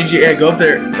 I need you to go up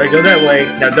there. Like, go that way.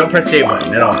 Now, don't press the A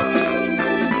button at all.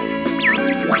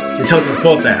 This helps us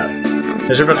both out.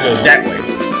 Because we're about to go that way.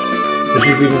 Because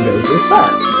we can go to the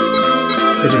side.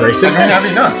 It's a race to I have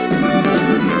enough.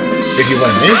 If you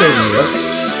want a minute, then you will.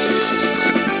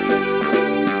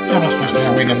 How am I supposed to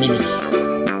win a minute?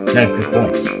 That's a good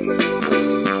point.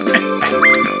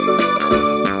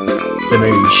 So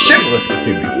maybe you should listen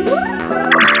to me.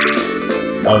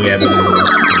 Oh yeah, but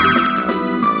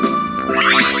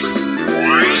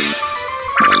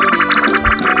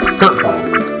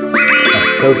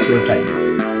close to the titan.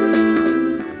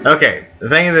 Okay, the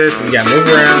thing of this is you gotta move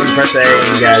around, press A,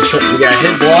 and you gotta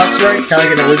hit blocks, right? Kinda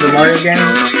like in the original Mario game.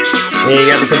 And you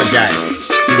gotta become a giant.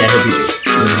 You gotta hit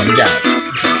people. You become a giant.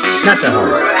 Not that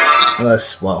hard.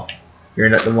 Unless, well, you're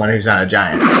not the one who's not a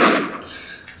giant.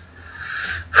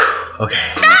 Okay.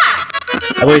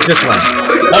 I believe it's this one.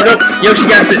 Oh no! Yoshi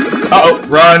got it! Uh-oh!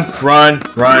 Run!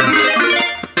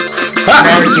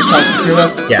 Now he's just trying to kill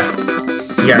us? Yeah.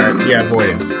 You gotta avoid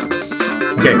him.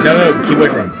 Okay, no, keep away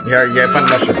from him. You gotta find the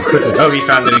mushroom, quickly. Oh, he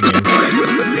found it again.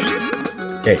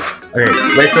 Okay,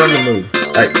 wait for him to move.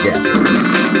 Alright, yeah.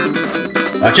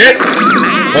 Watch it!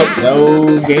 Oh, no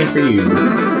game for you.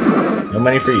 No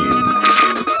money for you.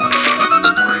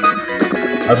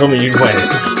 I was hoping you'd win.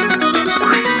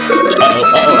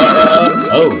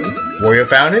 Oh, Wario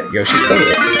found it? Yoshi stole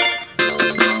it.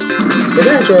 The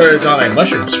dinosaur is on a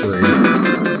mushroom spree.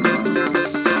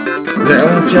 I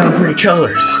want to see all the pretty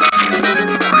colors.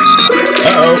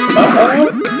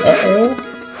 Uh-oh.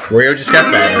 Wario just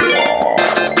got battered.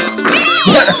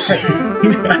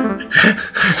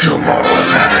 Sumo.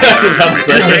 That's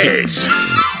what I'm saying.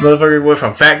 Motherfucker went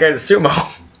from fat guy to sumo.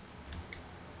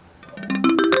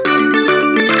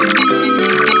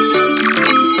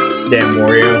 Damn,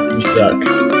 Wario, you suck.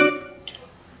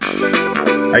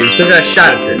 Are you still got a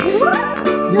shot at this?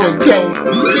 No, don't.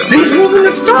 He's moving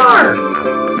the star!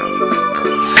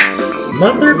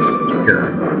 Motherfucker.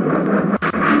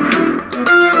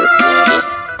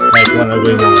 Make one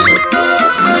ugly moment.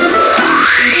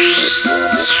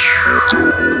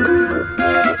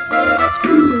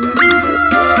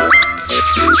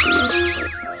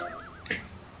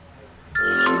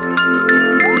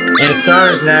 And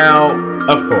stars now,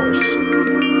 of course.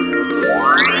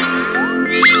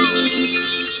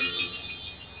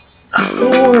 Of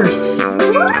course!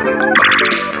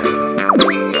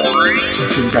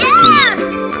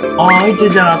 Oh, I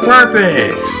did that on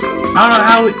purpose! I don't know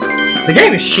how it... The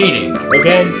game is cheating,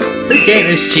 okay? The game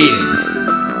is cheating.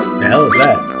 The hell is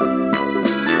that?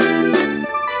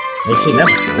 I've seen that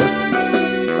before.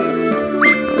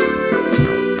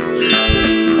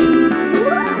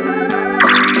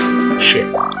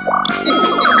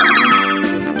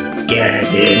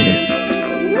 Pigeon.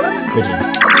 Pigeon.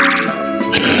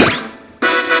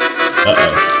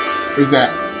 Uh-oh. Who's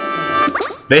that?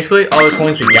 Basically, all the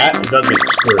coins we got, it doesn't get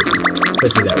screwed.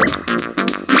 Let's do that way.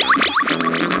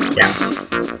 Yeah.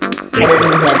 I don't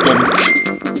even have them.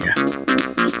 Yeah.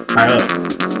 Alright,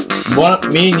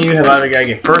 look. Me and you have either got to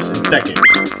get first and second.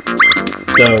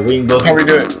 So we can both... How we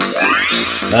do it?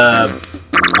 I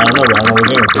don't know, but I don't know what we're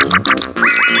doing with this one.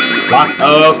 Lock.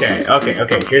 Oh, okay.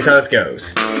 Here's how this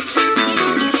goes.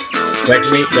 Wait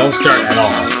for me. Don't start at all.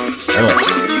 Now look.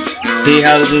 See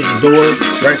how there's a door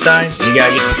right side? You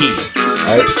gotta get the key.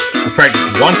 Alright? We practice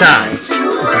one time.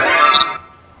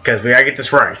 Because we gotta get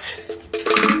this right.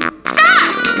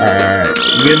 Alright.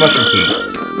 You get a mushroom key.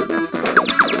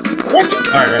 What?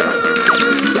 Alright.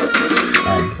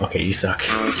 Okay, you suck.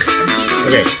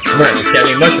 Okay, right. It's gotta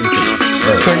be a mushroom key.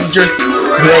 Right. So you just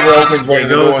whoever opens one of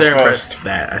the doors there first. Press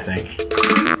that, I think.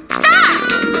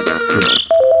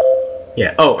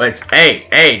 Yeah. Oh, it's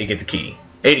A to get the key.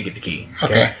 A to get the key.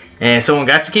 Okay. And someone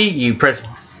got the key, you punch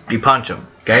them.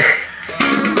 Okay.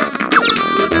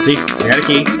 See, I got a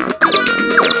key.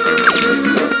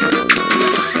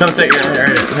 Come take it.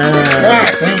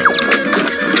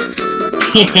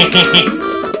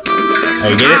 Oh,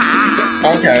 you get it?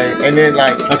 Okay, and then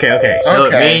like... Okay.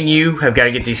 Look, me and you have got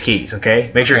to get these keys,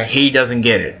 okay? Make sure he doesn't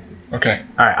get it. Okay.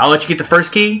 Alright, I'll let you get the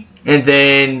first key, and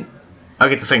then I'll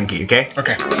get the second key, okay?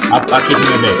 Okay. I'll keep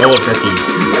you in there. Oh, look, that's you.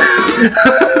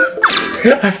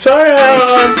 I'm sorry, I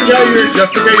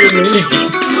forgot your Luigi.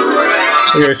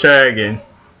 We're gonna try again.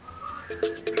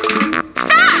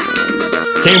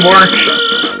 Teamwork!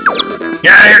 Get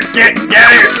out of here! Get out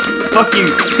of here! Fuck you,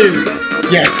 too.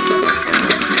 Yeah.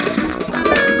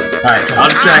 Alright, I'll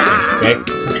distract him, okay?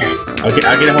 Okay.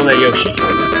 I'll get a hold of that Yoshi.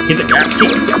 Get the key.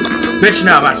 Bitch,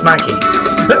 no, that's my key.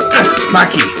 My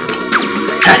key.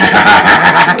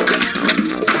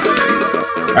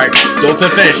 Alright, go to the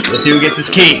finish. Let's see who gets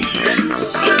this key.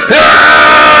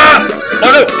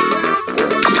 Oh no!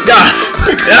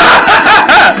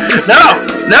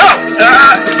 No!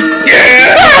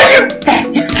 Yeah!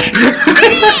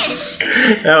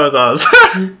 That was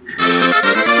awesome.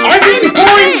 I need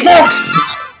coins!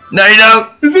 No, you don't.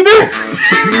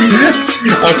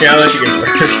 Okay, I'll let you get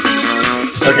first.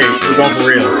 Okay, we're going for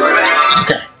real.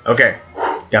 Okay.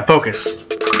 Got focus.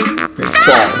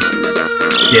 Stars.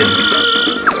 Kids.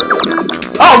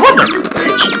 Oh, what the?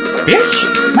 Bitch?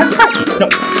 That's my key.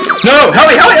 No, help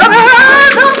me!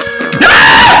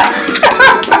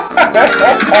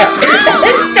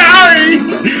 Sorry!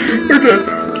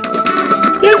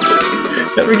 Bitch!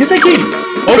 Let me get that key.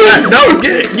 Oh, no,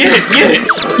 get it!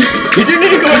 You do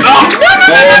need to go. Oh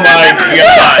my god!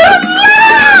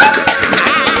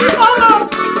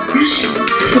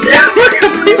 Yeah, we're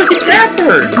completely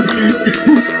backwards!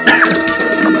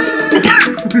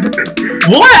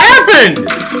 What happened?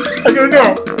 I don't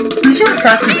know. You should have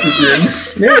practiced again.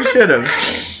 Yeah, we should have.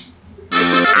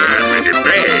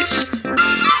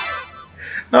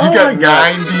 Oh You got my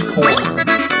god. 90 coins.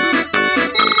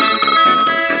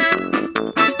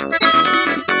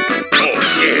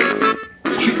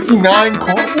 69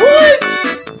 coins? What?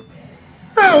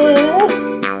 Oh.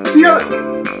 You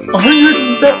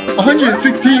got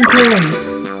 116 coins.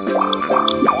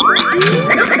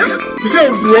 You got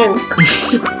broke.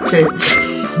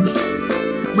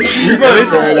 You better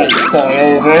throw that coin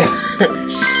over.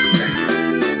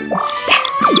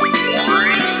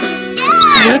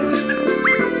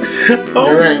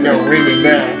 There ain't no winning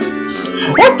now.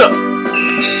 What the?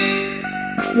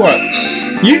 What?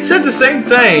 You said the same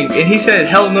thing, and he said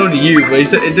hell no to you, but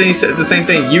then he said the same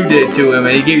thing you did to him,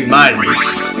 and he gave you mine.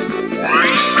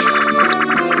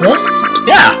 What?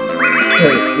 Yeah.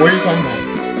 Wait, what are you talking about?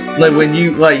 Like when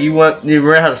you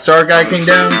remember how the star guy came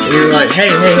down, and you were like, hey,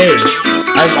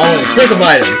 I want an expensive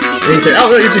item, and he said,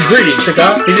 oh no, you're too greedy. He took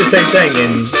off. He did the same thing,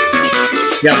 and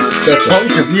yeah, Probably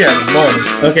because he has money.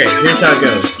 okay, here's how it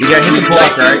goes. You gotta hit the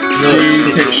block, right?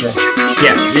 The picture.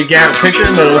 Yeah, you gotta have a picture in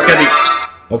the middle. It's gotta be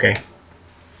okay.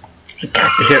 Here.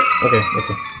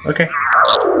 Okay.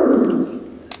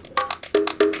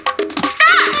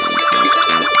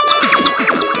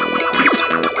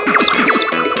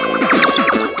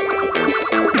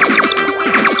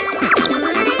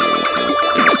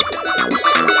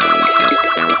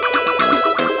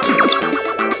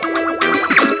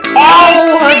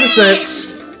 Oh,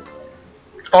 100%.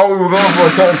 Oh, we were going for a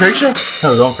certain picture? I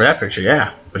was going for that picture,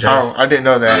 yeah. Which I didn't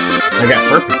know that. I got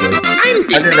perfectly.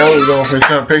 I didn't know we were going for a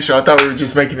certain picture. I thought we were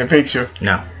just making a picture.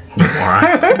 No. You moron.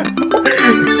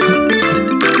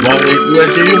 Why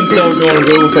would you didn't tell we want to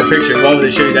go for a picture? Why would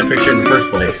they show you that picture in the first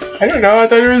place? I don't know. I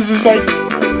thought it was just like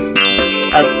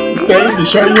a thing to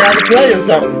show you how to play or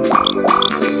something.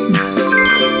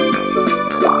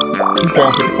 He's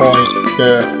going for the point. The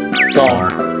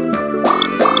star.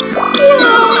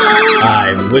 I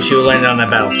wish you would land on that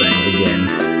battle thing again.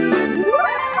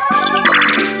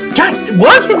 God,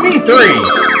 what's with me 3?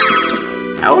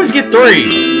 I always get 3.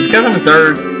 It's because I'm a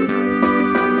 3rd.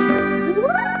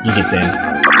 You get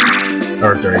 10.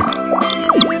 Or 3.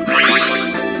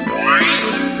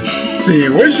 See,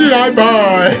 what should I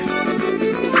buy?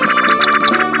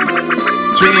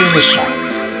 Swinging the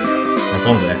sharks. What's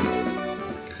on that?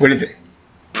 What do you think?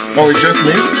 Oh, it's just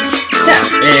me? Yeah,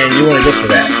 and you want to go for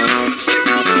that.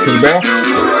 For the bell?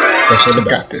 Go for the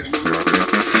bell. Got this.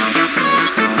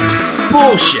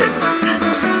 Bullshit!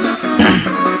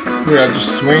 Yeah,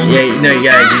 just swing. Yeah, no, you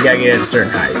gotta get at a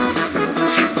certain height.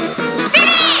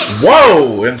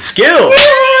 Whoa! Them skills!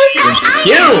 Them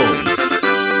skills!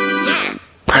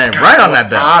 And right on that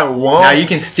bell. I won. Now you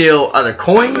can steal other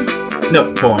coins.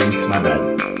 No, coins, my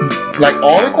bad. Like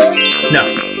all the coins? No.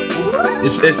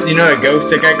 It's you know a ghost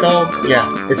stick I called? Yeah.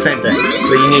 It's the same thing.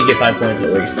 But you need to get 5 points at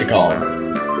least to call him.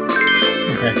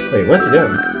 Okay. Wait, what's it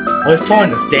doing? Oh, it's pulling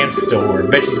the stamp store. I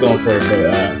bet she's going for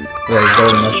the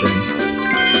golden mushroom.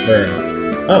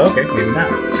 Oh, okay, maybe not.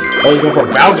 Oh, he's going for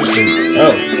Bowser suit. Oh,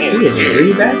 he is a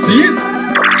really bastard.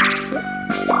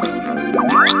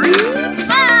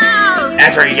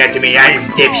 That's where you got to me items,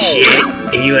 dipshit.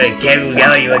 If you would kept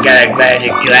going, you would got a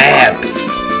magic clap.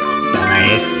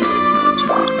 Nice.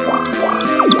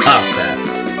 Oh, crap.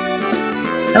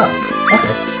 Oh,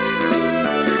 okay.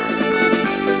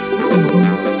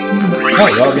 Oh,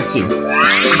 y'all can see.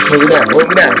 Over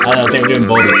there. Oh, no, I think we're doing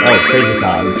both. Oh, crazy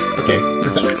cogs. Okay.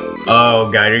 Oh,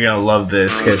 God, you're gonna love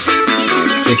this, because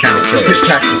you're trying to kill it.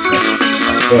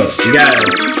 Well, you gotta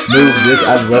move this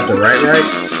either left or right,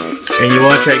 and you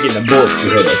want to try getting the bullets to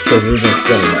hit us, because we've been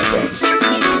spinning that thing.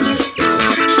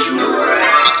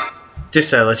 Just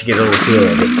to let you get a little feel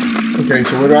of it. Okay,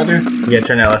 so what do I do? You gotta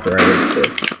turn that left or right with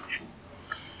this.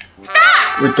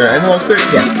 With the analog stick?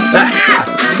 Yeah. Ah,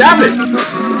 stop it!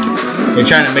 You're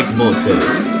trying to make the bullets hit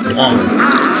us.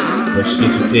 Which you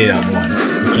succeeded on 1.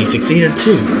 You can succeed on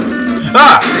 2.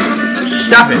 Ah!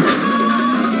 Stop it!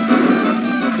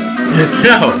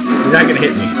 No! You're not gonna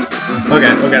hit me.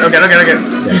 Okay.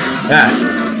 Yeah. Ah.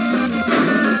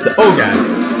 Oh god.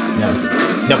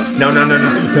 No,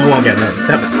 oh god, no.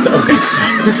 Stop it. Okay.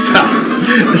 Stop.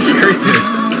 This is crazy.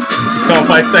 Come on,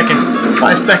 5 seconds.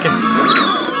 5 seconds.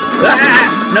 Ah!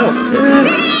 No.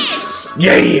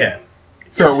 Yeah.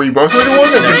 So we both win one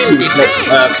or just you?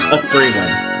 A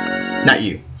 3-1. Not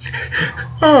you.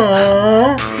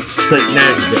 Aww. But now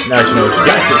you know what you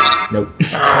got. Nope.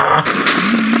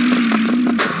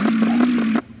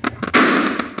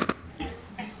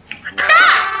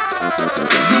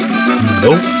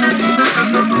 Nope.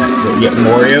 Get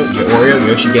Mario,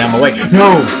 Yoshi, get out of my way. No!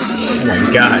 Oh my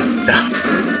god, stop.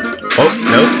 Oh,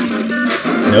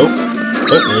 nope.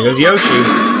 Oh, there goes Yoshi.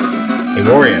 Hey,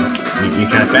 Wario, you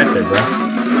kind of fat there, bro.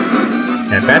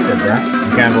 You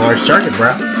kind of a large target,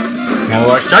 bro.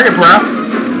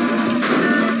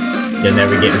 You'll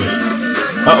never get me.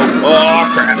 Uh-oh. Oh,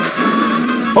 crap.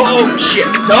 Oh, shit.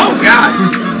 Oh, God.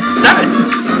 Stop it.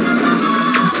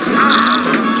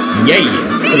 Yeah.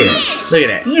 Look at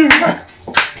that. Yeah.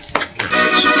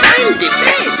 I'm the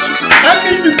best. I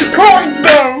needed the coin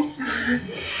though.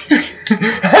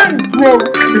 I'm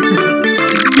broke.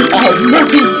 Oh,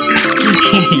 nothing.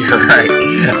 You're right.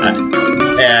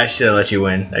 Yeah, I should have let you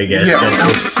win, I guess. Yeah.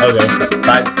 Okay.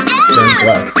 5 turns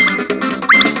left.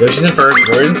 Yoshi's in first,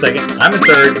 Wario's in second. I'm in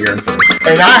third, you're in fourth.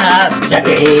 And I have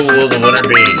nothing. Who will the winner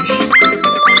be?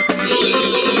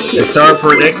 The star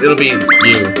predicts it'll be you.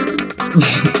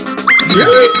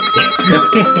 Really?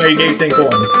 You gave 10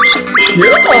 coins.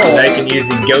 Yeah. Now you can use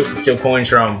the ghost to steal coins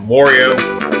from Wario.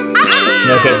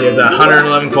 No, because he has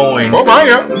 111 coins. Oh my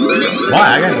god. Why?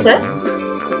 I got no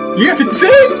coins. You got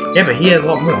 56? Yeah, but he has a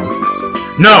lot more.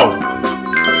 No!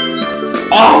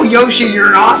 Oh, Yoshi,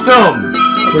 you're awesome!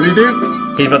 What do you do?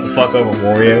 He's about to fuck over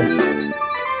Wario.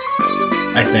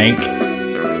 I think.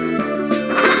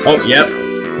 Oh, yep.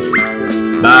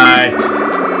 Bye.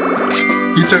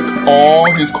 He took all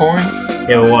his coins?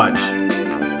 Yeah, but watch.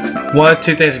 One of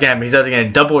 2 things are gonna happen. He's either gonna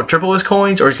double or triple his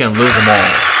coins, or he's gonna lose them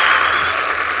all.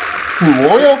 Who,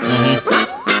 Wario?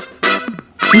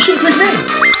 Mm-hmm. You should pick me.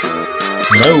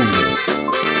 No.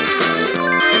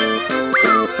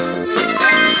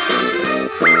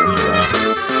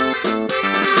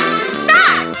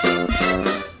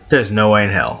 There's no way in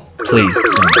hell. Please,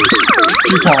 somebody.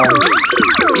 2 times.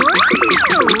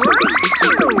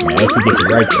 Yeah, if he gets it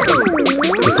right though.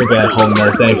 Just look at that whole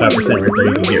another 75% right there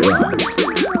you can get wrong.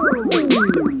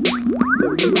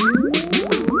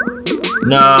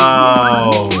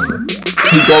 No.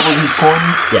 He doubled his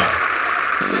coins? Yeah.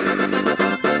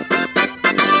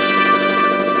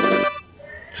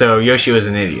 So Yoshi was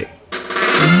an idiot.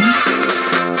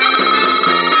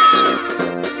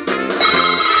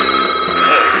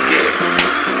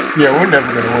 Yeah, we're never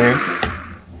gonna win.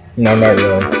 No, not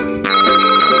really.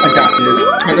 I got this.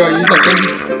 How do I use that thing?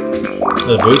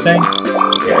 The blue thing?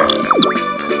 Yeah.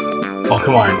 Oh,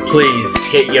 come on. Please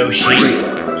hit Yoshi.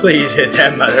 Please hit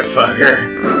that motherfucker.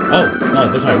 Oh,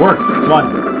 no, this might work. Come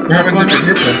on. We haven't even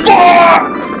hit him.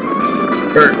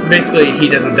 Or basically, he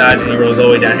doesn't dodge and he rolls all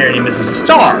the way down here and he misses a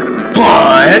star.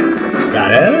 But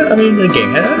got it. I mean, the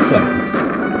game had other plans.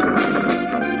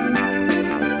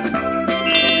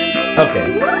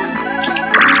 Okay.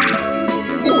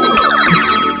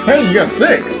 Hey, you got 6.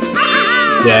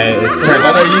 Yeah.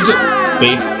 How do I use it? B.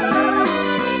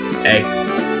 A.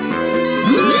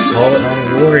 Call it on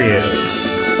Wario.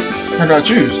 How do I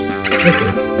choose? Listen.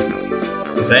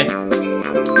 Press A.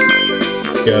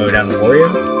 Go down to Wario.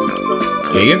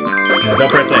 There you go. No, don't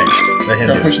press A. Let him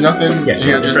Don't do push it. nothing? Yeah,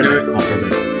 He'll just press do it. it? I'll press it.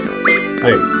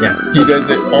 Okay, yeah. He does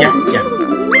it all? Yeah.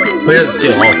 But he doesn't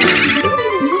steal all of them.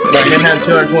 Like him having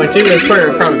 222, that's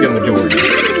probably a good majority.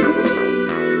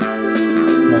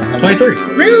 23.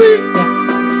 Really?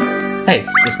 Yeah. Hey,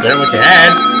 it's better than what you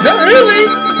had. Not really!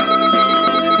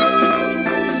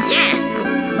 Yeah.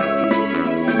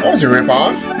 That was a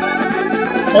rip-off.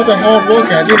 That was a hard work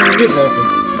and I didn't even get nothing.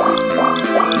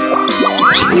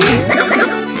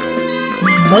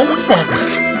 Motherfucker.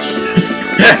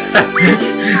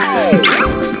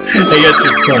 They got 2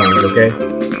 coins, okay?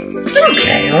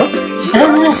 Okay, huh? I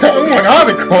want all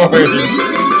the coins.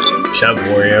 Shut up,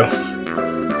 Wario.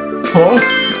 Huh?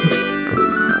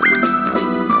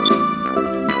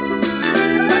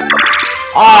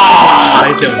 Ah! I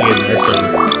don't need mercy.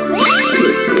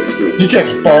 You can't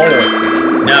fall it.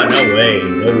 No, no way.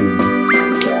 No.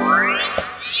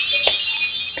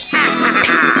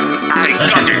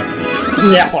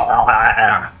 Yeah.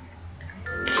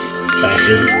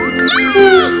 Bastard.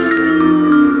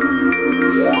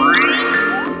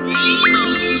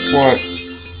 What?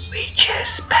 We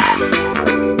just passed.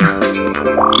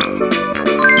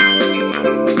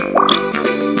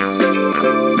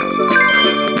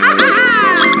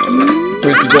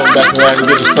 Wait, you going back around and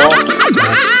get a star?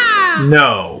 No.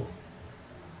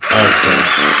 Okay.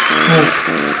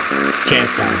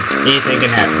 Chance time. Anything can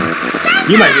happen.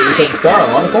 You might get yourself a star, a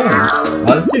lot of coins. A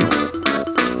lot of 2.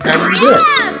 How do you do it?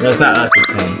 No, it's not us, it's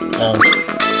him.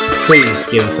 Please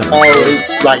give us something. Oh,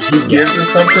 it's like he gives us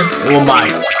something? Well,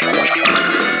 Mike.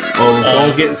 Oh,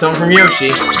 someone's getting some from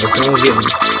Yoshi. Or someone's getting...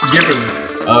 Giving.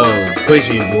 Oh, please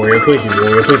be Wario, please be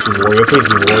Wario, please be Wario, please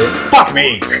be Wario. Fuck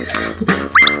me!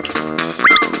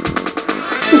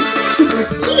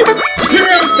 You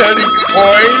have 30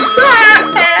 coins!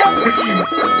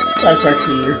 That's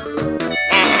actually you.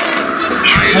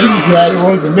 I'm glad it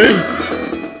wasn't me.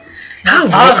 How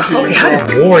did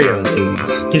Wario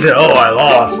lose? He said, oh, I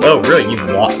lost. Oh, really? You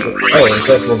lost? Oh, it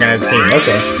says we're gonna have a team.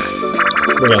 Okay.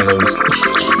 We're gonna lose.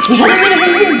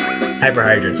 Hyper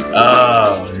Hydras.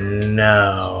 Oh,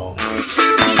 no.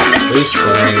 Please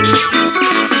spring.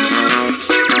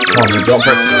 Oh, no, don't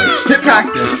press play. Hit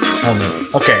practice. Oh, no.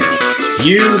 Okay.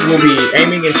 You will be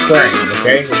aiming and spraying,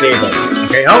 okay? With the A button.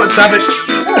 Okay? Oh, stop it!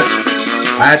 Oh.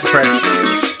 I have to press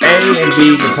A and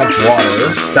B to pump water.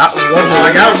 Stop. Whoa,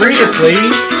 I gotta read it,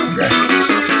 please. Okay.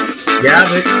 Got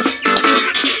it.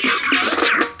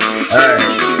 Alright.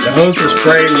 The hose will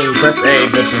spray when you press A,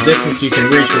 but the distance you can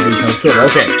reach will become shorter.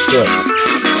 Okay, good.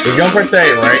 If you don't press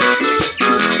A, right,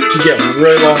 you get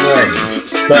really long range.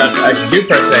 But as you do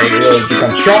press A, it will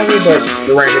become stronger, but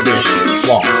the range will be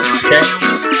long. Okay?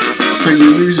 So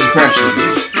you lose impression.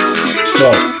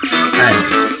 Well, kind of,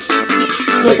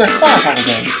 What's that fire kind of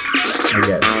game? I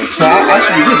guess. So I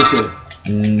should be good at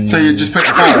this. So you just put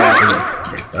the fire out. Yes.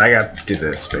 I got to do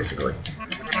this, basically.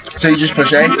 So you just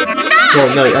push A? Well,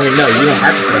 no, I mean, no, you don't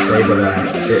have to press A, but,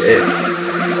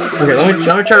 okay, let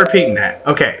me try repeating that.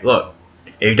 Okay, look.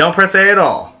 If you don't press A at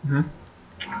all,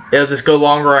 it'll just go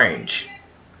long range.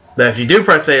 But if you do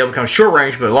press A, it'll become short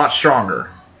range, but a lot stronger.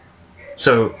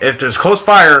 So, if there's close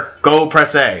fire, go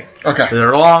press A. Okay. If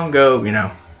they're long, go, you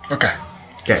know. Okay.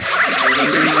 Okay.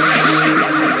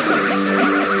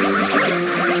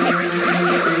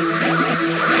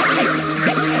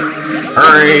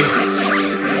 Hurry!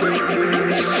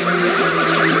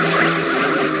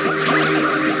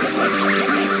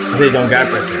 They don't got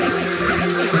press A.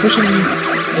 Pushing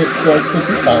it so I put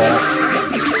this guy out.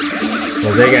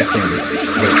 Well, they got Sandy.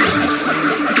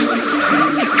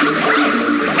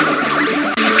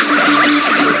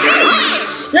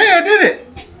 Yeah, I did it!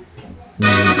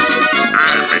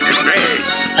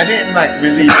 I didn't like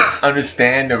really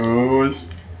understand the rules.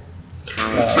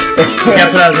 You gotta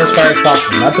put out as much fire as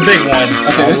possible. Not the big one.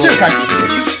 Okay, let's do a practice again.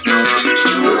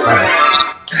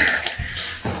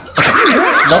 Okay,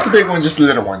 not the big one, just the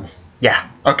little ones. Yeah.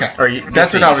 Okay, Or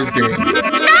that's what I was doing.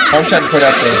 I'm trying to put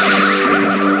out there.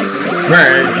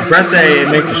 Right, if you press A, it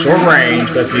makes a short range,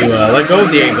 but if you let go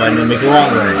of the A button, it makes a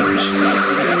long range.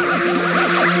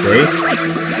 See?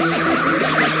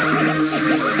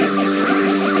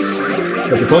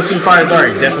 But the closer the fires are,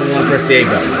 you definitely want to press the A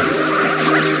button.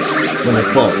 When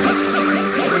they're close.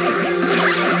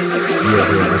 You're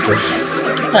here with this.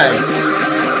 Hey.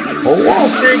 Oh, wow,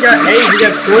 we got 8, we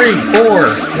got 3,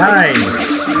 4, 9.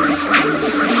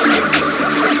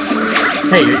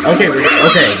 Hey, okay,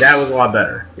 okay, that was a lot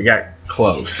better. We got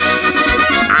close.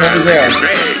 What was there?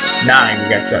 9, we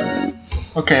got 7.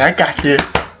 Okay, I got this.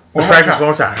 We'll practice one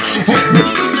more time.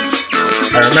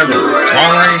 Alright, remember,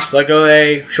 long range, let go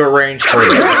A, short range,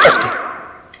 forward A.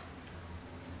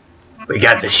 We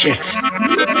got the shit.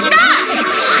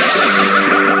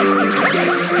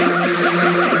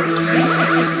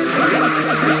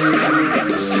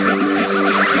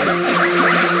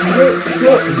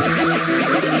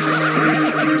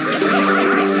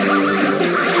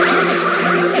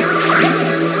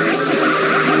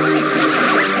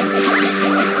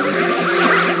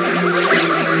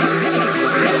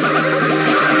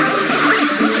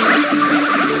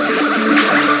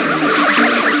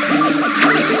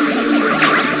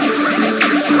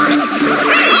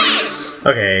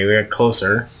 Okay, we got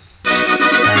closer.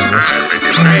 Alright.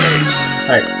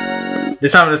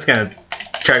 This time I'm just gonna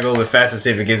try to go a little bit faster,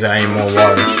 see if it gives out any more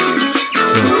water.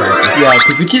 Yeah,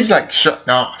 because it keeps like shutting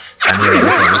off. I know,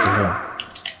 what the hell?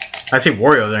 I see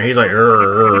Wario there, he's like,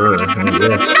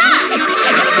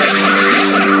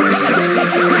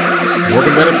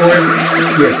 Working better for him?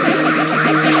 Yes.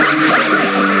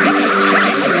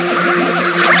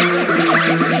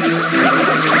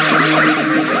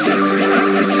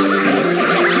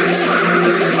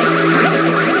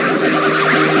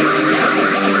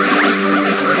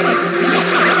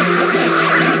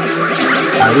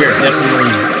 We are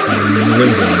definitely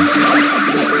losing.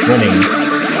 Winning.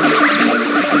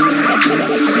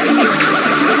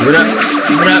 Give it up.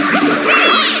 Give it up.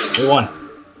 We won.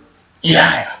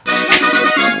 Yeah.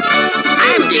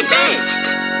 I'm the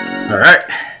best. Alright.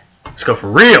 Let's go for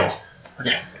real.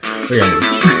 Okay. Real news.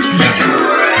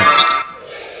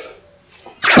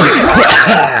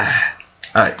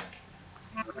 Alright.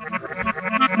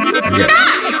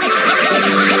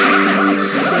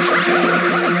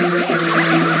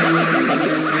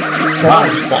 Wow.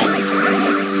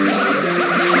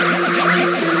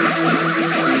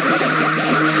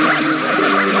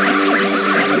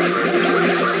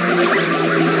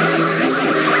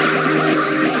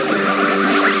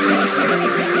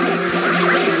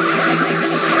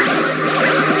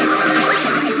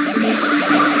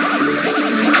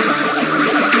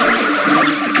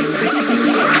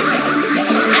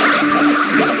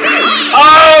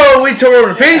 Oh, we tore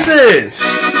over pieces!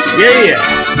 Yeah!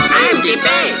 I'm the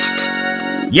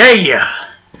best. Yeah!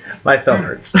 My thumb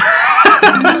hurts. Like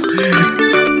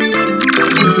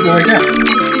that.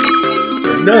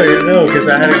 No, because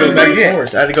I had to go back and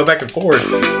forth. I had to go back and forth.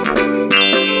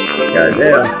 God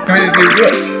damn. How many did you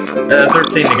get?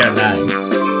 13 to got 9.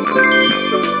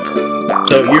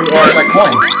 So you are Like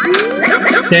one.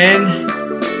 10.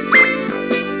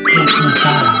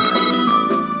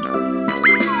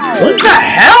 What the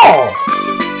hell?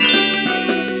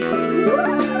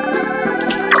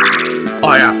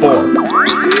 Oh yeah, 4.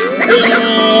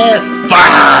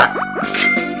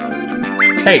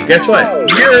 Hey, guess what?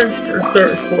 You're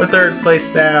in third place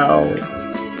now.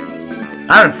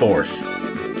 I'm in 4th.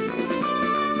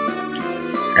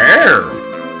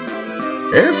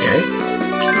 Okay.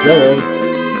 Hello.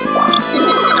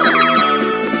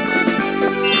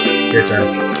 Your turn.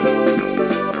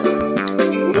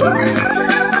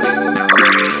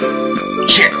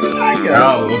 Shit!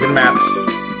 Oh, look at the map.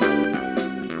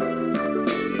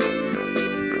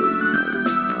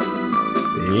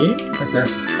 See? Okay.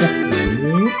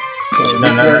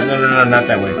 No, not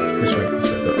that way. This way, go.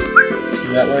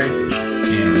 That way.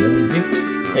 And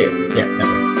hey, yeah, that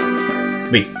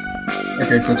way. Me.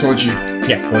 Okay, so towards you.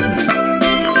 Yeah, towards me.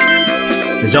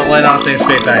 Just don't land on the same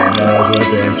space I am, otherwise we'll have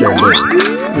to answer a bit.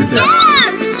 Who's that?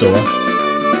 Sora.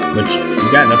 Which, you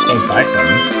got enough to buy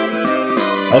something.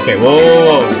 Okay,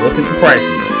 whoa, look at the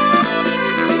prices.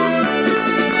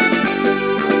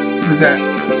 Who's that?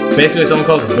 Basically, if someone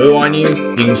calls a boo on you,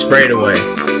 you can spray it away.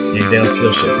 And they don't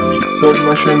steal shit from you. Golden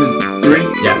mushroom is 3?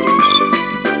 Yeah.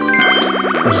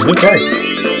 Which is a good price.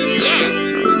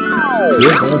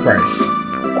 Yes. Good price.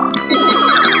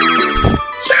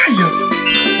 Yeah!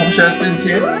 How much did I spend?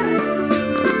 10?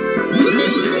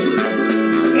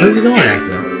 Who's he going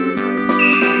after?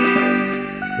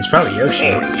 It's probably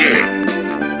Yoshi.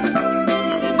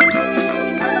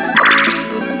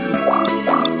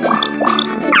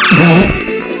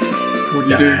 What'd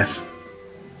you do?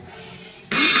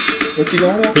 What's he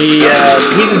going at?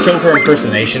 He's in trouble for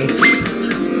impersonation.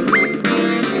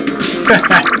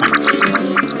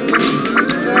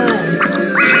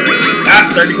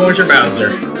 30 coins for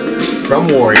Bowser. From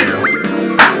Wario.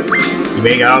 You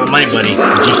may got all the money, buddy,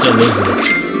 but you're still losing it.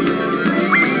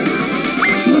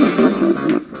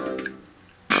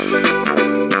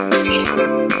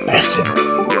 Bastard.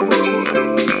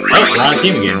 Oh, wrong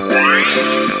team again.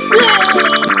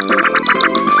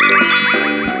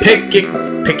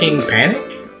 Picking Panic?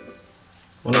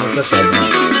 Wonder what that's all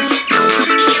about.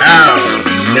 Oh,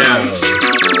 no.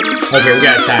 Okay, we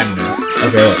gotta time this.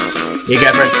 Okay, look. You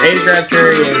got press A to grab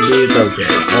cherry and B to throw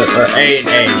cherry. Or A and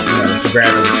A, you know, to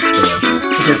grab them.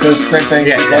 Okay, so it's the same thing.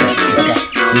 Yeah, okay.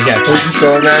 You got So just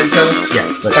throw them at each other? Yeah,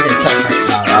 but Okay, time.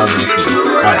 I'll listen.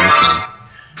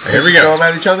 Here we go. Throw them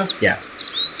at each other? Yeah.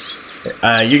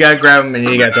 You gotta grab them and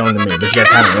you gotta throw them to me, but you gotta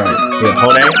time it right. So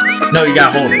hold A? No, you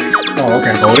gotta hold it. Oh,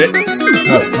 okay. Hold it.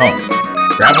 Hold.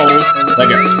 Grab hold. Let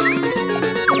go.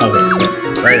 Okay,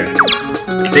 right there.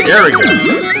 See, there we go.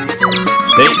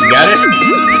 See, you got it?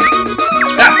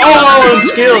 Oh,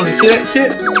 skills! You see that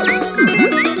shit?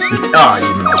 Oh,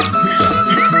 you know.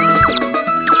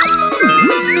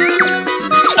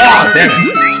 Oh, damn it!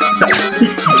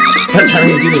 That time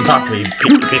you didn't talk to me,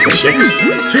 piece of shit.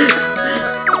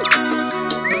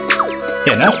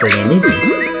 Yeah, that's pretty damn easy.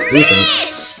 We think.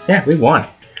 Yeah, we won.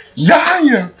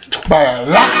 Yeah! By a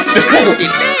lot! I'm the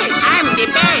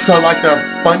best. So like the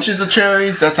bunches of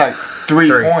cherries, that's like 3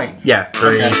 points. Yeah,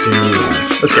 3, 2, 1.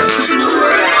 Let's go.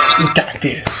 We got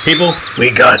this. People,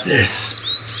 we got this.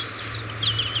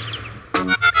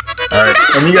 Alright.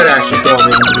 And you gotta actually throw them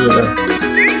into the...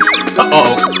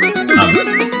 Uh-oh.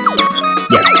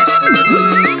 Yeah.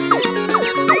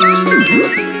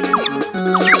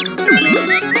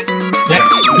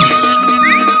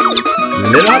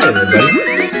 Get out of there, buddy.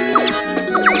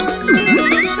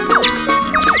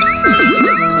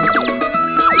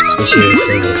 This is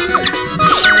so...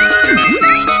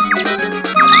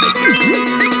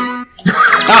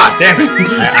 Ah, damn it! I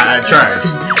tried.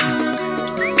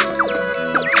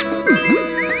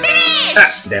 Ah,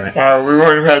 damn it. we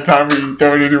wouldn't have had time to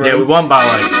throw it anyway. Yeah, we won by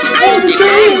like... I'm the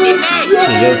best.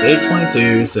 See, it was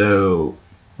 822, so...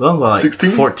 We won by like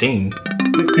 16? 14.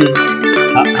 16.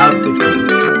 How's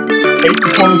 16? 8 to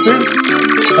 22?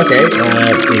 Okay, let's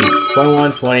see.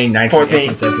 21, 20, 19, 14.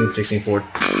 18, 17, 16, 14.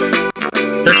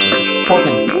 13.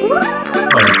 14.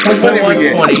 21,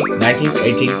 20, 19,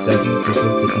 18, 17, 16,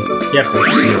 15. Yeah, 14.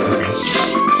 Okay.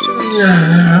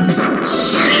 Yeah.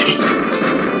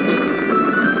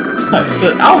 So,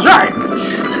 I was right.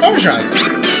 I was right.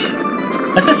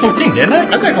 I said 14, didn't I?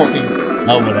 I said 14.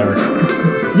 Oh, whatever.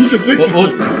 You said 16.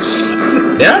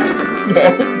 Did I?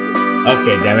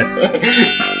 Okay, damn it.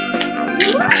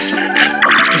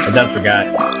 I done forgot.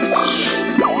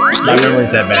 My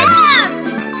memory's that bad.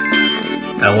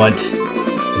 I want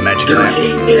the magic lamp.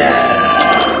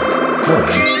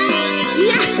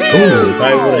 Ooh, if I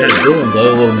would have had a dueling blow,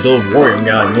 a little dual warrior and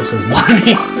got like most of his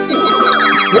money.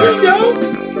 There you go.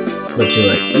 But too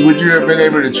late. Would you have been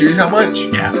able to choose how much?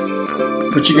 Yeah.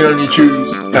 But you can only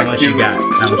choose How much you got?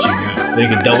 How much you got? So you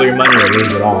can double your money or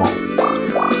lose it all.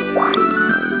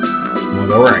 We'll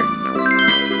go right.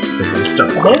 Because it's stuck.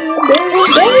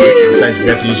 Besides, you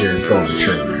have to use your golden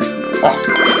trainer. Oh.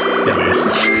 Dumbass.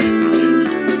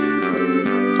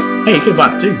 Hey, you could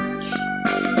bought 2.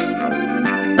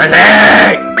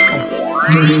 Right.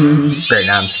 Great,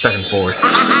 now I'm stuck in 4th. I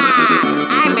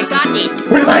forgot it.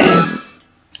 Where's I in?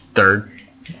 3rd.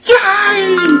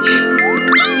 Yay!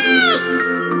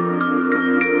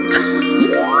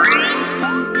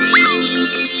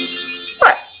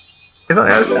 What? I thought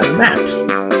that was a map.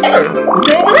 Oh, we're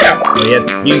going over there. Well, yeah,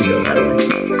 you can go that way.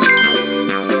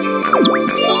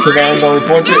 So now I'm going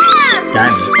towards it.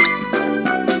 Kinda.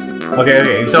 Okay,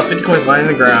 you saw 50 coins lying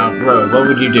on the ground. Bro, what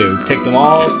would you do? Take them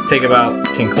all, take about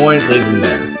 10 coins, leave them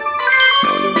there.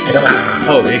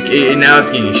 Oh, now it's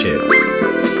getting you shit.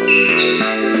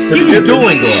 You can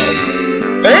dueling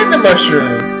glove. And the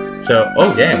mushroom. So,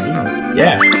 oh damn,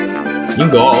 you can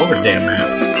go all over the damn map.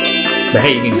 But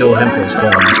hey, you can duel him for his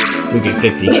coins. We get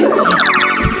 50. We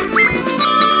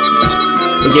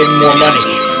give him more money.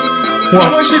 How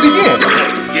much did he get?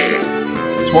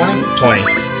 20?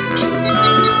 20.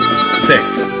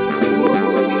 6.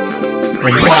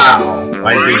 Wow.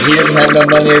 Like, he doesn't have enough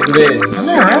money as it is. I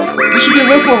know, right? You should get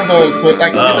this one of those, but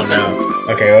like... Oh no.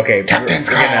 Okay. Captain's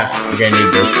We're gonna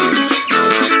need this.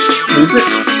 Lose it?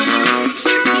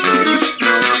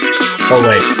 Oh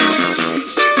wait.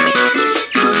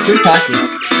 Good practice.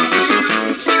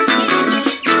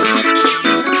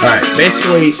 Alright,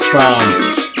 basically from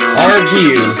our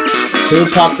view, who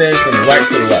popped in from the right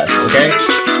to the left, okay?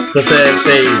 So say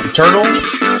the turtle,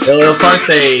 it'll probably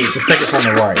say the second from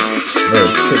the right. Or,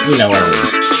 you know what I mean.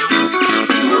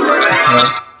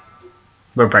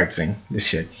 We're practicing this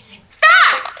shit.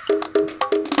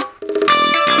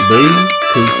 Boo,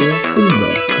 Koopa, Goomba.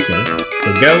 Okay. So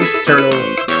ghost, turtle,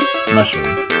 mushroom.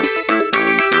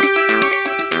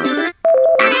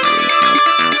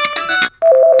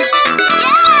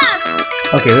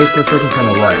 Okay, who's the person from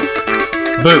the right?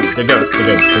 Boo, the ghost.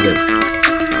 Okay,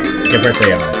 press A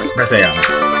on it. Press A on it.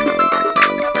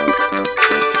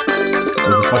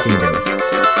 There's a fucking ghost.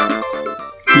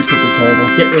 You put the turtle.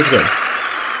 Yeah, there's a ghost.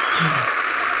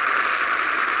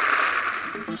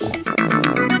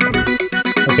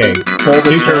 Okay,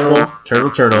 turtle, ghost,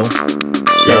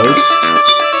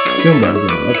 Goomba,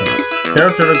 okay.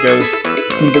 Turtle, ghost,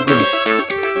 Goomba.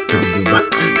 Okay,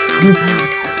 Goomba.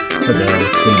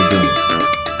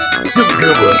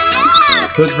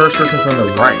 Who's the first person from the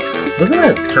right? Wasn't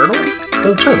that a turtle? That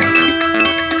was a turtle.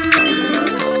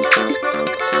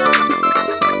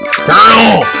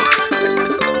 Turtle!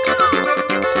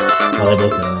 Oh, they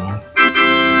both got it wrong.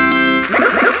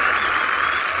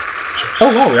 Oh,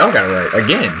 wow, we all got it right.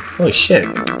 Again. Holy shit.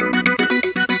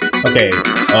 Okay.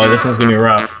 Oh, this one's gonna be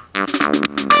rough.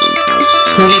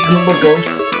 Turtle, Goomba, ghost.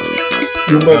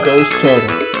 Goomba, ghost, turtle.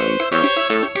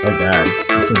 Oh god.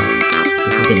 This is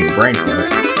gonna be a brain fart.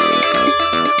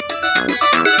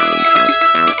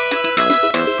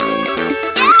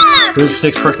 Who's the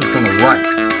sixth person from the right?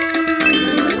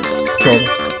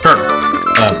 Turtle.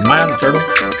 Am I on the turtle?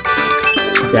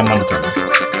 Okay, I'm on the turtle.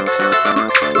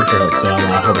 So I'm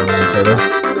holding on the turtle.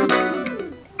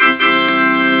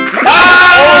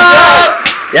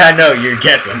 Ah! Yeah, I know, you're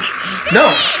guessing.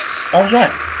 No, I was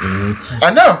right.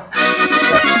 I know.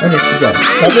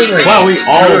 Wow, we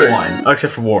all won. Oh,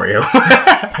 except for Wario.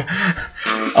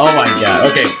 Oh my god.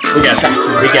 Okay, we got this.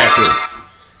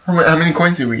 How many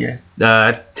coins did we get?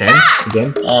 10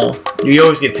 again. Oh. You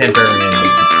always get 10 per minute.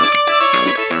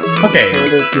 Okay.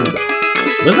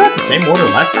 Was that the same order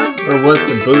last time? Or was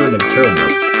the Boo and the turtle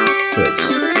mix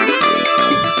switched?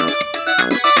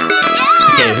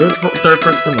 Okay, who's the third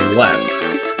person from the left?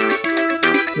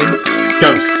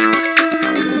 Ghost.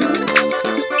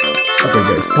 Okay,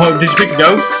 ghost. Oh, did you pick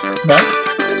ghost? No.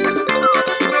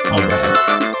 Oh god.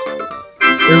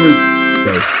 It was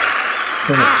ghost.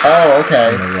 Oh,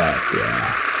 okay. On the left,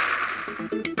 yeah.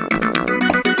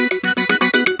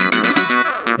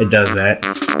 It does that.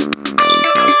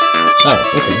 Oh,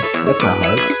 okay. That's not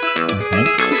hard. Okay.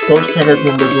 Ghost, turtle,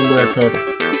 Goomba, turtle.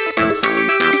 Ghost.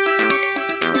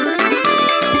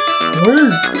 Where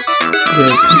is the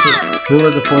Who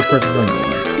was the fourth person from the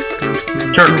left?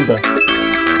 turtle?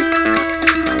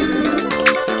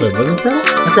 Wait, was it turtle?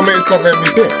 How come it's not letting me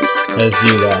pick? That's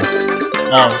you lost.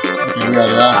 Oh, okay, we got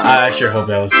it out. I sure hope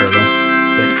that was turtle.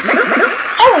 Yes.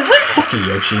 Oh, wait! Fuck you,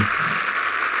 Yoshi.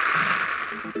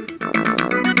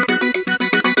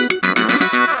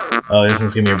 Oh, this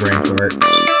one's gonna be a brain fart.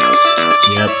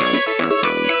 Yep.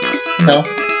 No.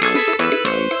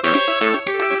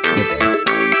 Okay.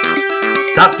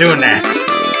 Stop doing that!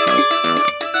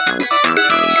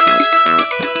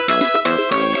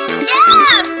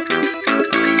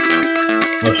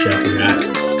 Oh shit, I forgot.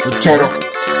 It's turtle.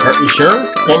 Are you sure?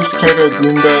 Ghost, turtle,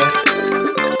 Goomba.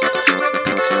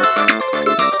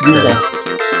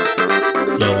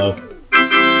 Yellow.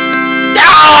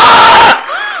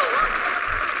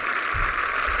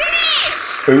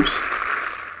 Oops.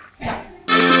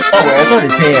 Oh well, it's already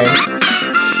 10.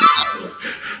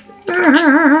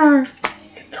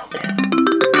 It's okay.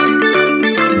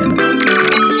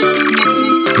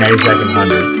 Now he's like in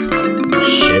hundreds.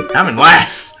 Shit, I'm in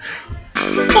last!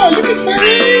 Oh, you can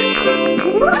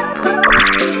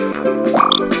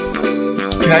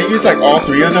Can I use like all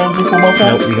three of those before my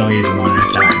time? Nope, you don't use them one at a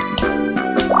time.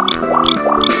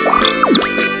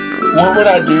 What would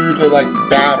I do to like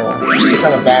battle? What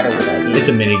kind of battle would I do? It's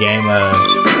a mini game. I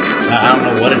don't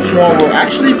know what it is. So I will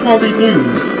actually probably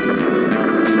lose.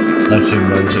 Let's see,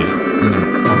 Rosie.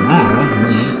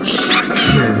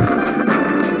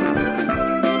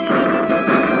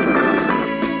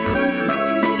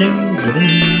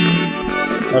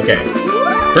 Okay.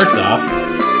 First off.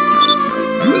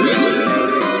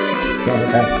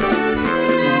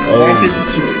 Oh,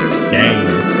 dang.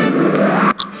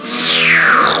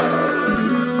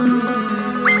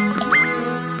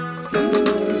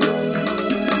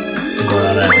 Going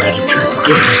on that magic trick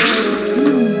again.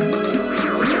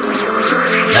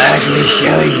 Magic. can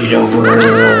show you the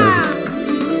world.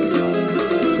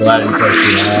 Well, I didn't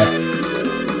question that.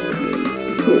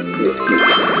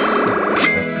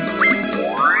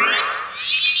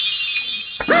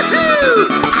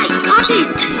 I got it!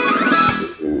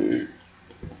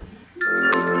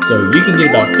 So you can get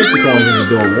about 50 coins in the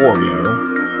Dual Wario.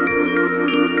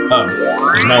 Oh,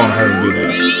 there's no one heard him do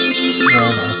that. No.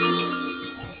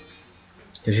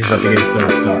 Because he's up to get his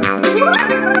third star.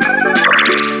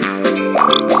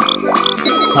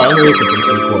 Oh, let me look at this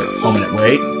report. 1 minute,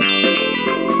 wait.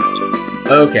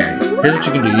 Okay, here's what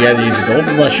you can do. You either use a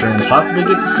golden mushroom, possibly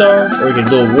get the star, or you can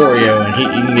do a Wario and you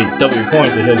can get double your coins,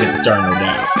 but he'll get the star, no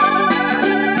doubt.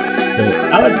 So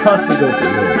I would possibly go for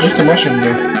Wario. What's the mushroom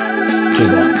do? $2.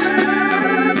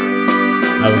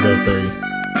 I would go 30.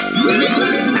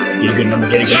 Get a good number,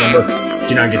 get a good number.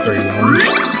 Do not get 30 ones.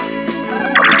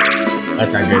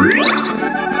 That's not good.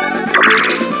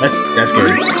 That's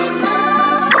good.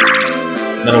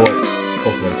 That'll work.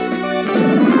 Hopefully.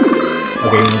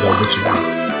 Okay, we can go this way.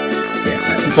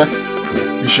 Yeah. Okay.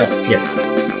 You sure? Yes.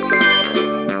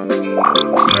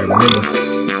 Alright, remember.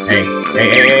 Hey.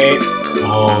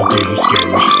 Oh, dude, you scared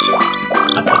me.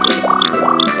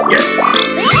 Yes.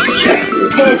 Yes!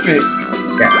 Perfect!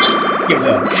 Yeah. Give us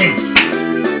up.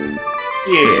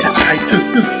 Yeah. I took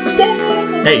the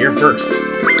star! Hey, you're first.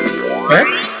 What?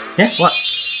 Yeah, what?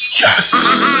 Yes!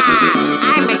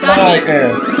 I'm a I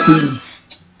goddess! am pleased.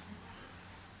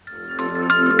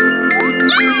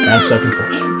 I'm second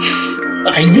first.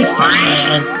 I need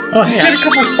Oh, hey, Get a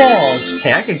couple stars!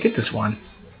 hey, I could get this one.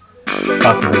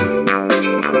 Possibly.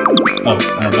 Oh,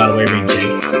 I'm about to way being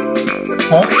chased.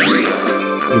 Huh?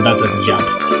 We're about to jump.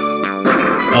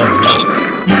 Oh, no.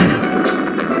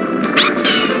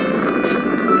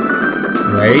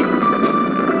 Wait.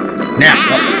 Now.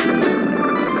 Oh.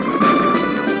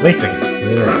 Wait a second.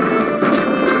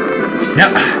 Now.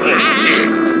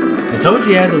 I told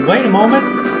you had to wait a moment.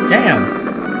 Damn.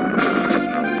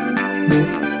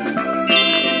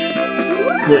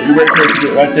 Wait, you wait for it to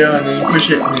get right there and then you push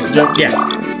it and then jump? Yeah.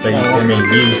 So you, I mean,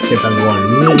 you just keep on going.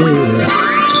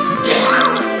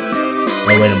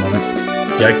 Oh, wait a moment.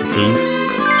 You like the tease?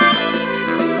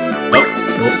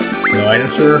 Oh, oops. No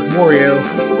items for Wario.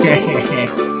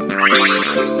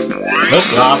 Nope,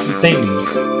 we're off the teams.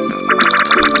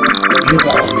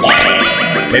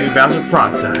 Baby Bowser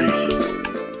Broadside.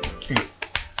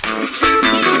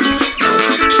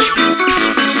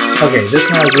 Okay, this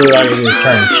one I really like is a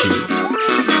turn sheet.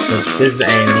 Which this is the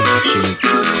aim, this is the sheet.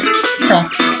 Huh.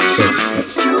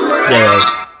 Yeah,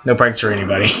 no pranks for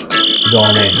anybody.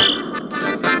 Going in.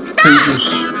 Previous.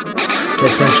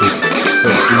 Let's turn sheet.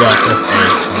 Look, you got this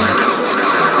aim.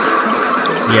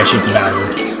 Yeah, shoot the Bowser.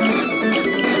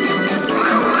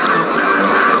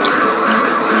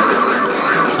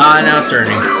 Now it's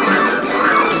turning.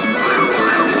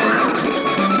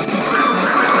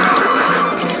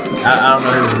 I don't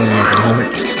know who's winning at the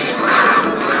moment.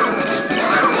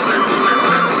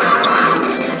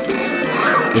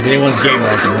 If anyone's gamer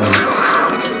at the moment.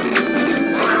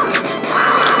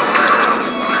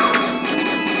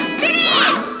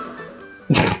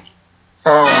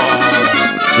 Oh,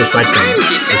 Just like that.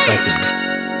 Just like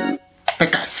that.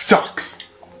 that guy sucks.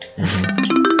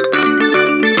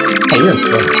 Hey, you're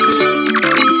first.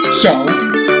 So?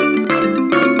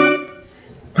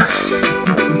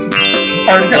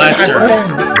 Last turn.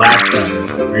 Last turn.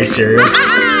 Are you serious?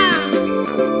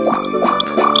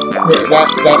 Wait,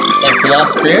 that's the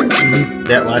last spin?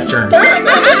 That last turn.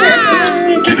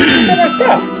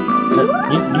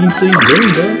 And You see he's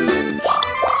doing good.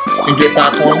 get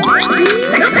 5 points?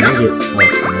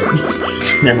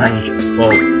 Never mind.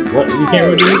 Well, what? You can't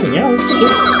really do anything else.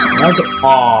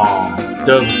 Aww.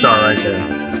 There was a star right there.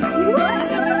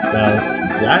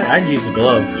 I'd use a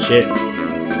glove. Shit.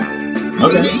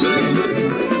 Okay.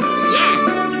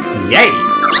 Yay!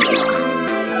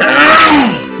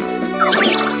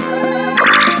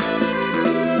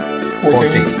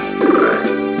 14.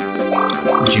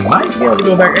 But you might be able to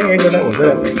go back. Hey, go that way. Go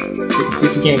that way. See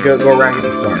if you can't go around and get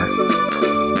the star.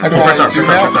 How do I do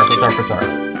that? Press R.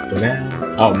 Go down.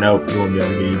 Oh, no. You won't be able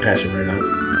to get you pass it right up.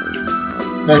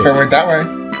 No, if I went that way.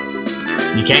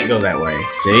 You can't go that way.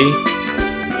 See?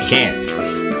 You can't.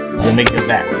 We'll make it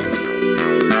that way.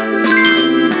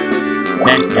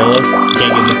 Then, Yellow, you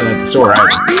can't get nothing at the store either.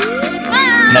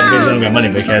 Not because I don't got money,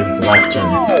 because it's the last turn.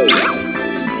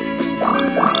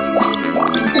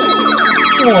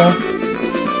 Oh,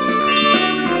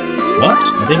 What?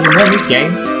 I think you won this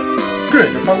game. good.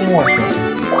 I probably won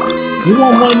something. You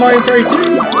won one Mario Party 2?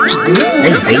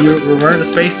 Hey, did you remember the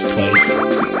space place?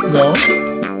 No.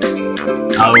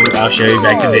 I'll show you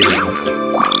back the video.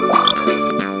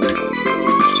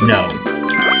 No.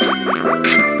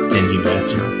 Stingy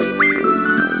bastard.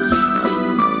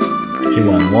 He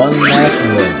won one last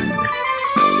run.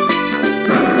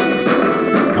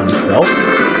 On himself?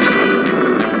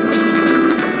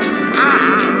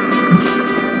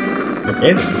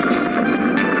 Okay then.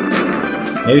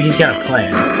 Maybe he's got a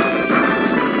plan.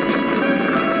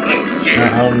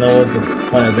 I don't know what the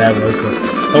point of that was, but...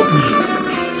 Oh!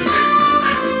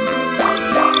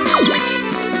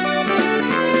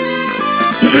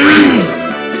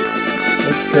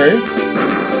 Okay.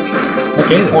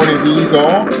 Okay then. One of these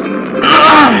all.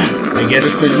 I guess...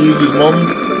 Just to use his money.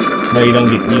 No, you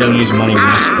don't use money when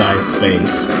you buy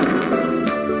space.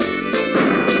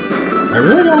 I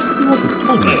really don't see what's the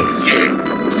point of this.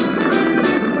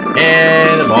 And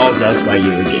the ball dust by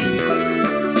you again.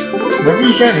 Maybe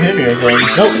he's trying to hit me or something.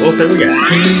 Nope, looks like we got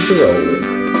 2 to roll.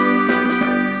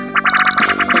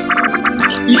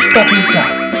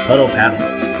 Puddle paddle.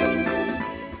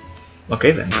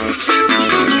 Okay then.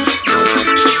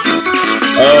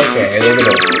 Okay, look at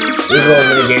this. This is one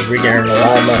mini game where you're getting a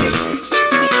lot of money.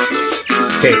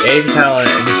 Okay, A's paddle and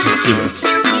this is Steven.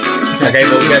 Okay,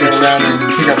 but we gotta go around and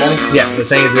pick up money? Yeah, the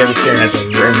thing is we have to steer at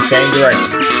them. We're in the same direction.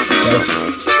 Okay?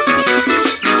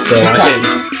 So watch this.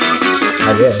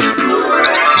 Like this.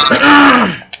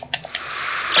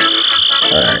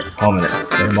 Alright, hold a minute.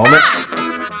 Wait a moment.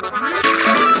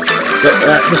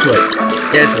 This way.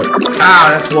 Yeah, this way.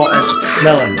 Ah, that's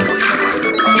melons.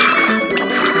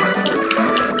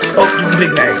 Oh, get the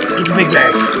big bag. Get the big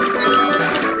bag.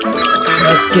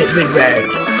 Let's get big bag.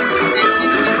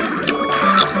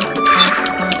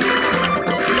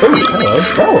 Oh, hello.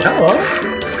 Oh, hello.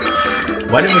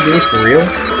 Why didn't we do this for real?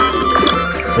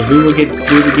 Because we would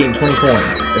gain 20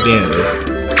 coins at the end of this.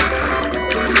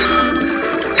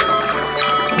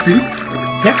 Peace?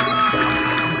 Yeah.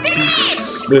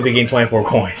 We would gain 24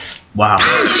 coins. Wow.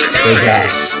 Big guy.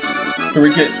 So we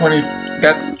get 20,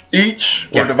 that's each?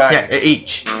 Or divided? Yeah,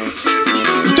 each.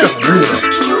 Really?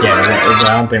 Yeah, I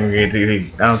don't think we can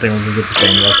get the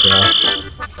same luck though.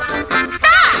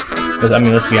 Because, I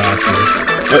mean, let's be honest here.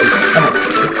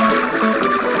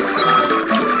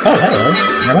 Oh, hello.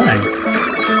 Never mind.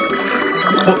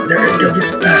 Oh, there you go.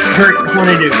 Hurry before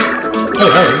they do. Oh,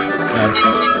 hurry.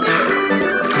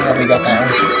 Yeah, we got that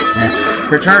one. Yeah.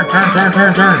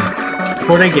 Turn.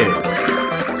 Before they get it.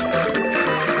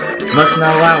 Must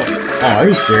not allow it. Oh, are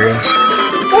you serious?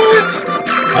 What?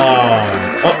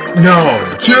 Oh, no.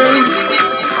 Two?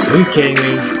 Are you kidding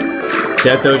me? See,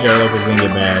 I told you our luck was gonna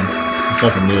get bad. I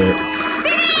fucking knew it.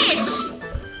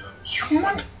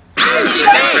 What?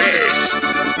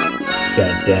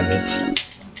 God damn it.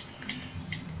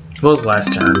 What was last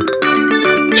turn?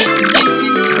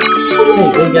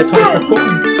 Oh, we got 24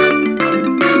 coins.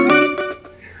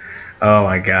 Oh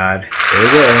my god. Here we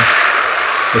go.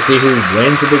 Let's see who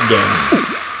wins the big game.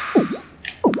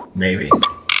 Maybe.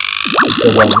 So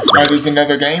bonus stars. Oh, there's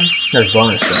another game? There's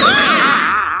bonus stars.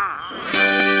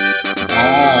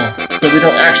 Ah, so we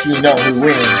don't actually know who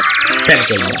wins.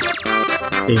 Technically, no.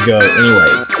 You can go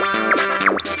anyway.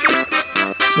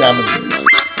 Yeah, I'm gonna lose.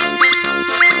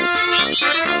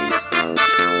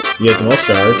 You get the most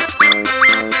stars.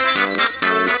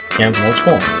 And the most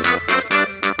coins.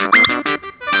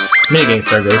 Minigame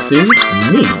star goes to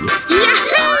me.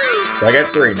 So I got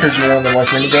 3 now. Because you won the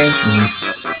most minigames?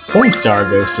 Coin star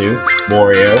goes to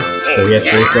Wario. So he has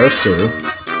 3 stars too.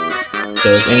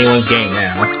 So it's anyone's game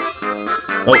now.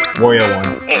 Oh, Wario won.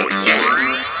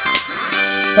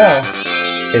 Oh.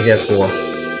 Because he has 4.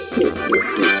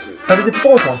 How did we get the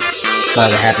 4th one? By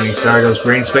the happening star goes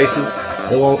green spaces.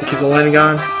 The one keeps on landing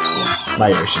on. My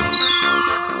Yoshi.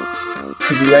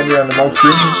 Because you landed on the most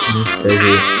green?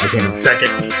 Crazy. I came in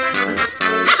second.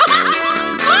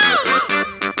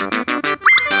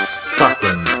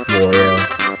 Fucking Wario.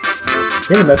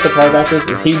 You know the best part about this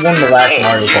is he won the last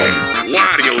Mario Party.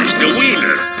 Wario's the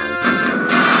winner.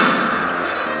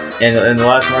 And in the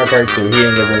last Mario Party 2, he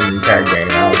ended up winning the entire game.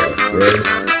 I was like, really?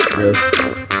 Really?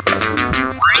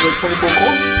 24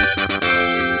 coins?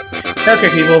 Okay,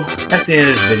 people, that's the end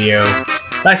of this video.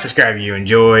 Like, subscribe if you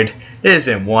enjoyed. It has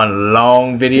been one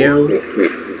long video.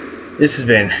 This has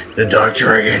been the Dark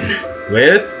Dragon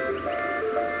with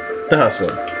the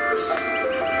Hustler.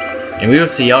 And we will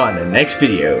see y'all in the next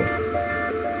video.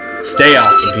 Stay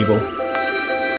awesome, people.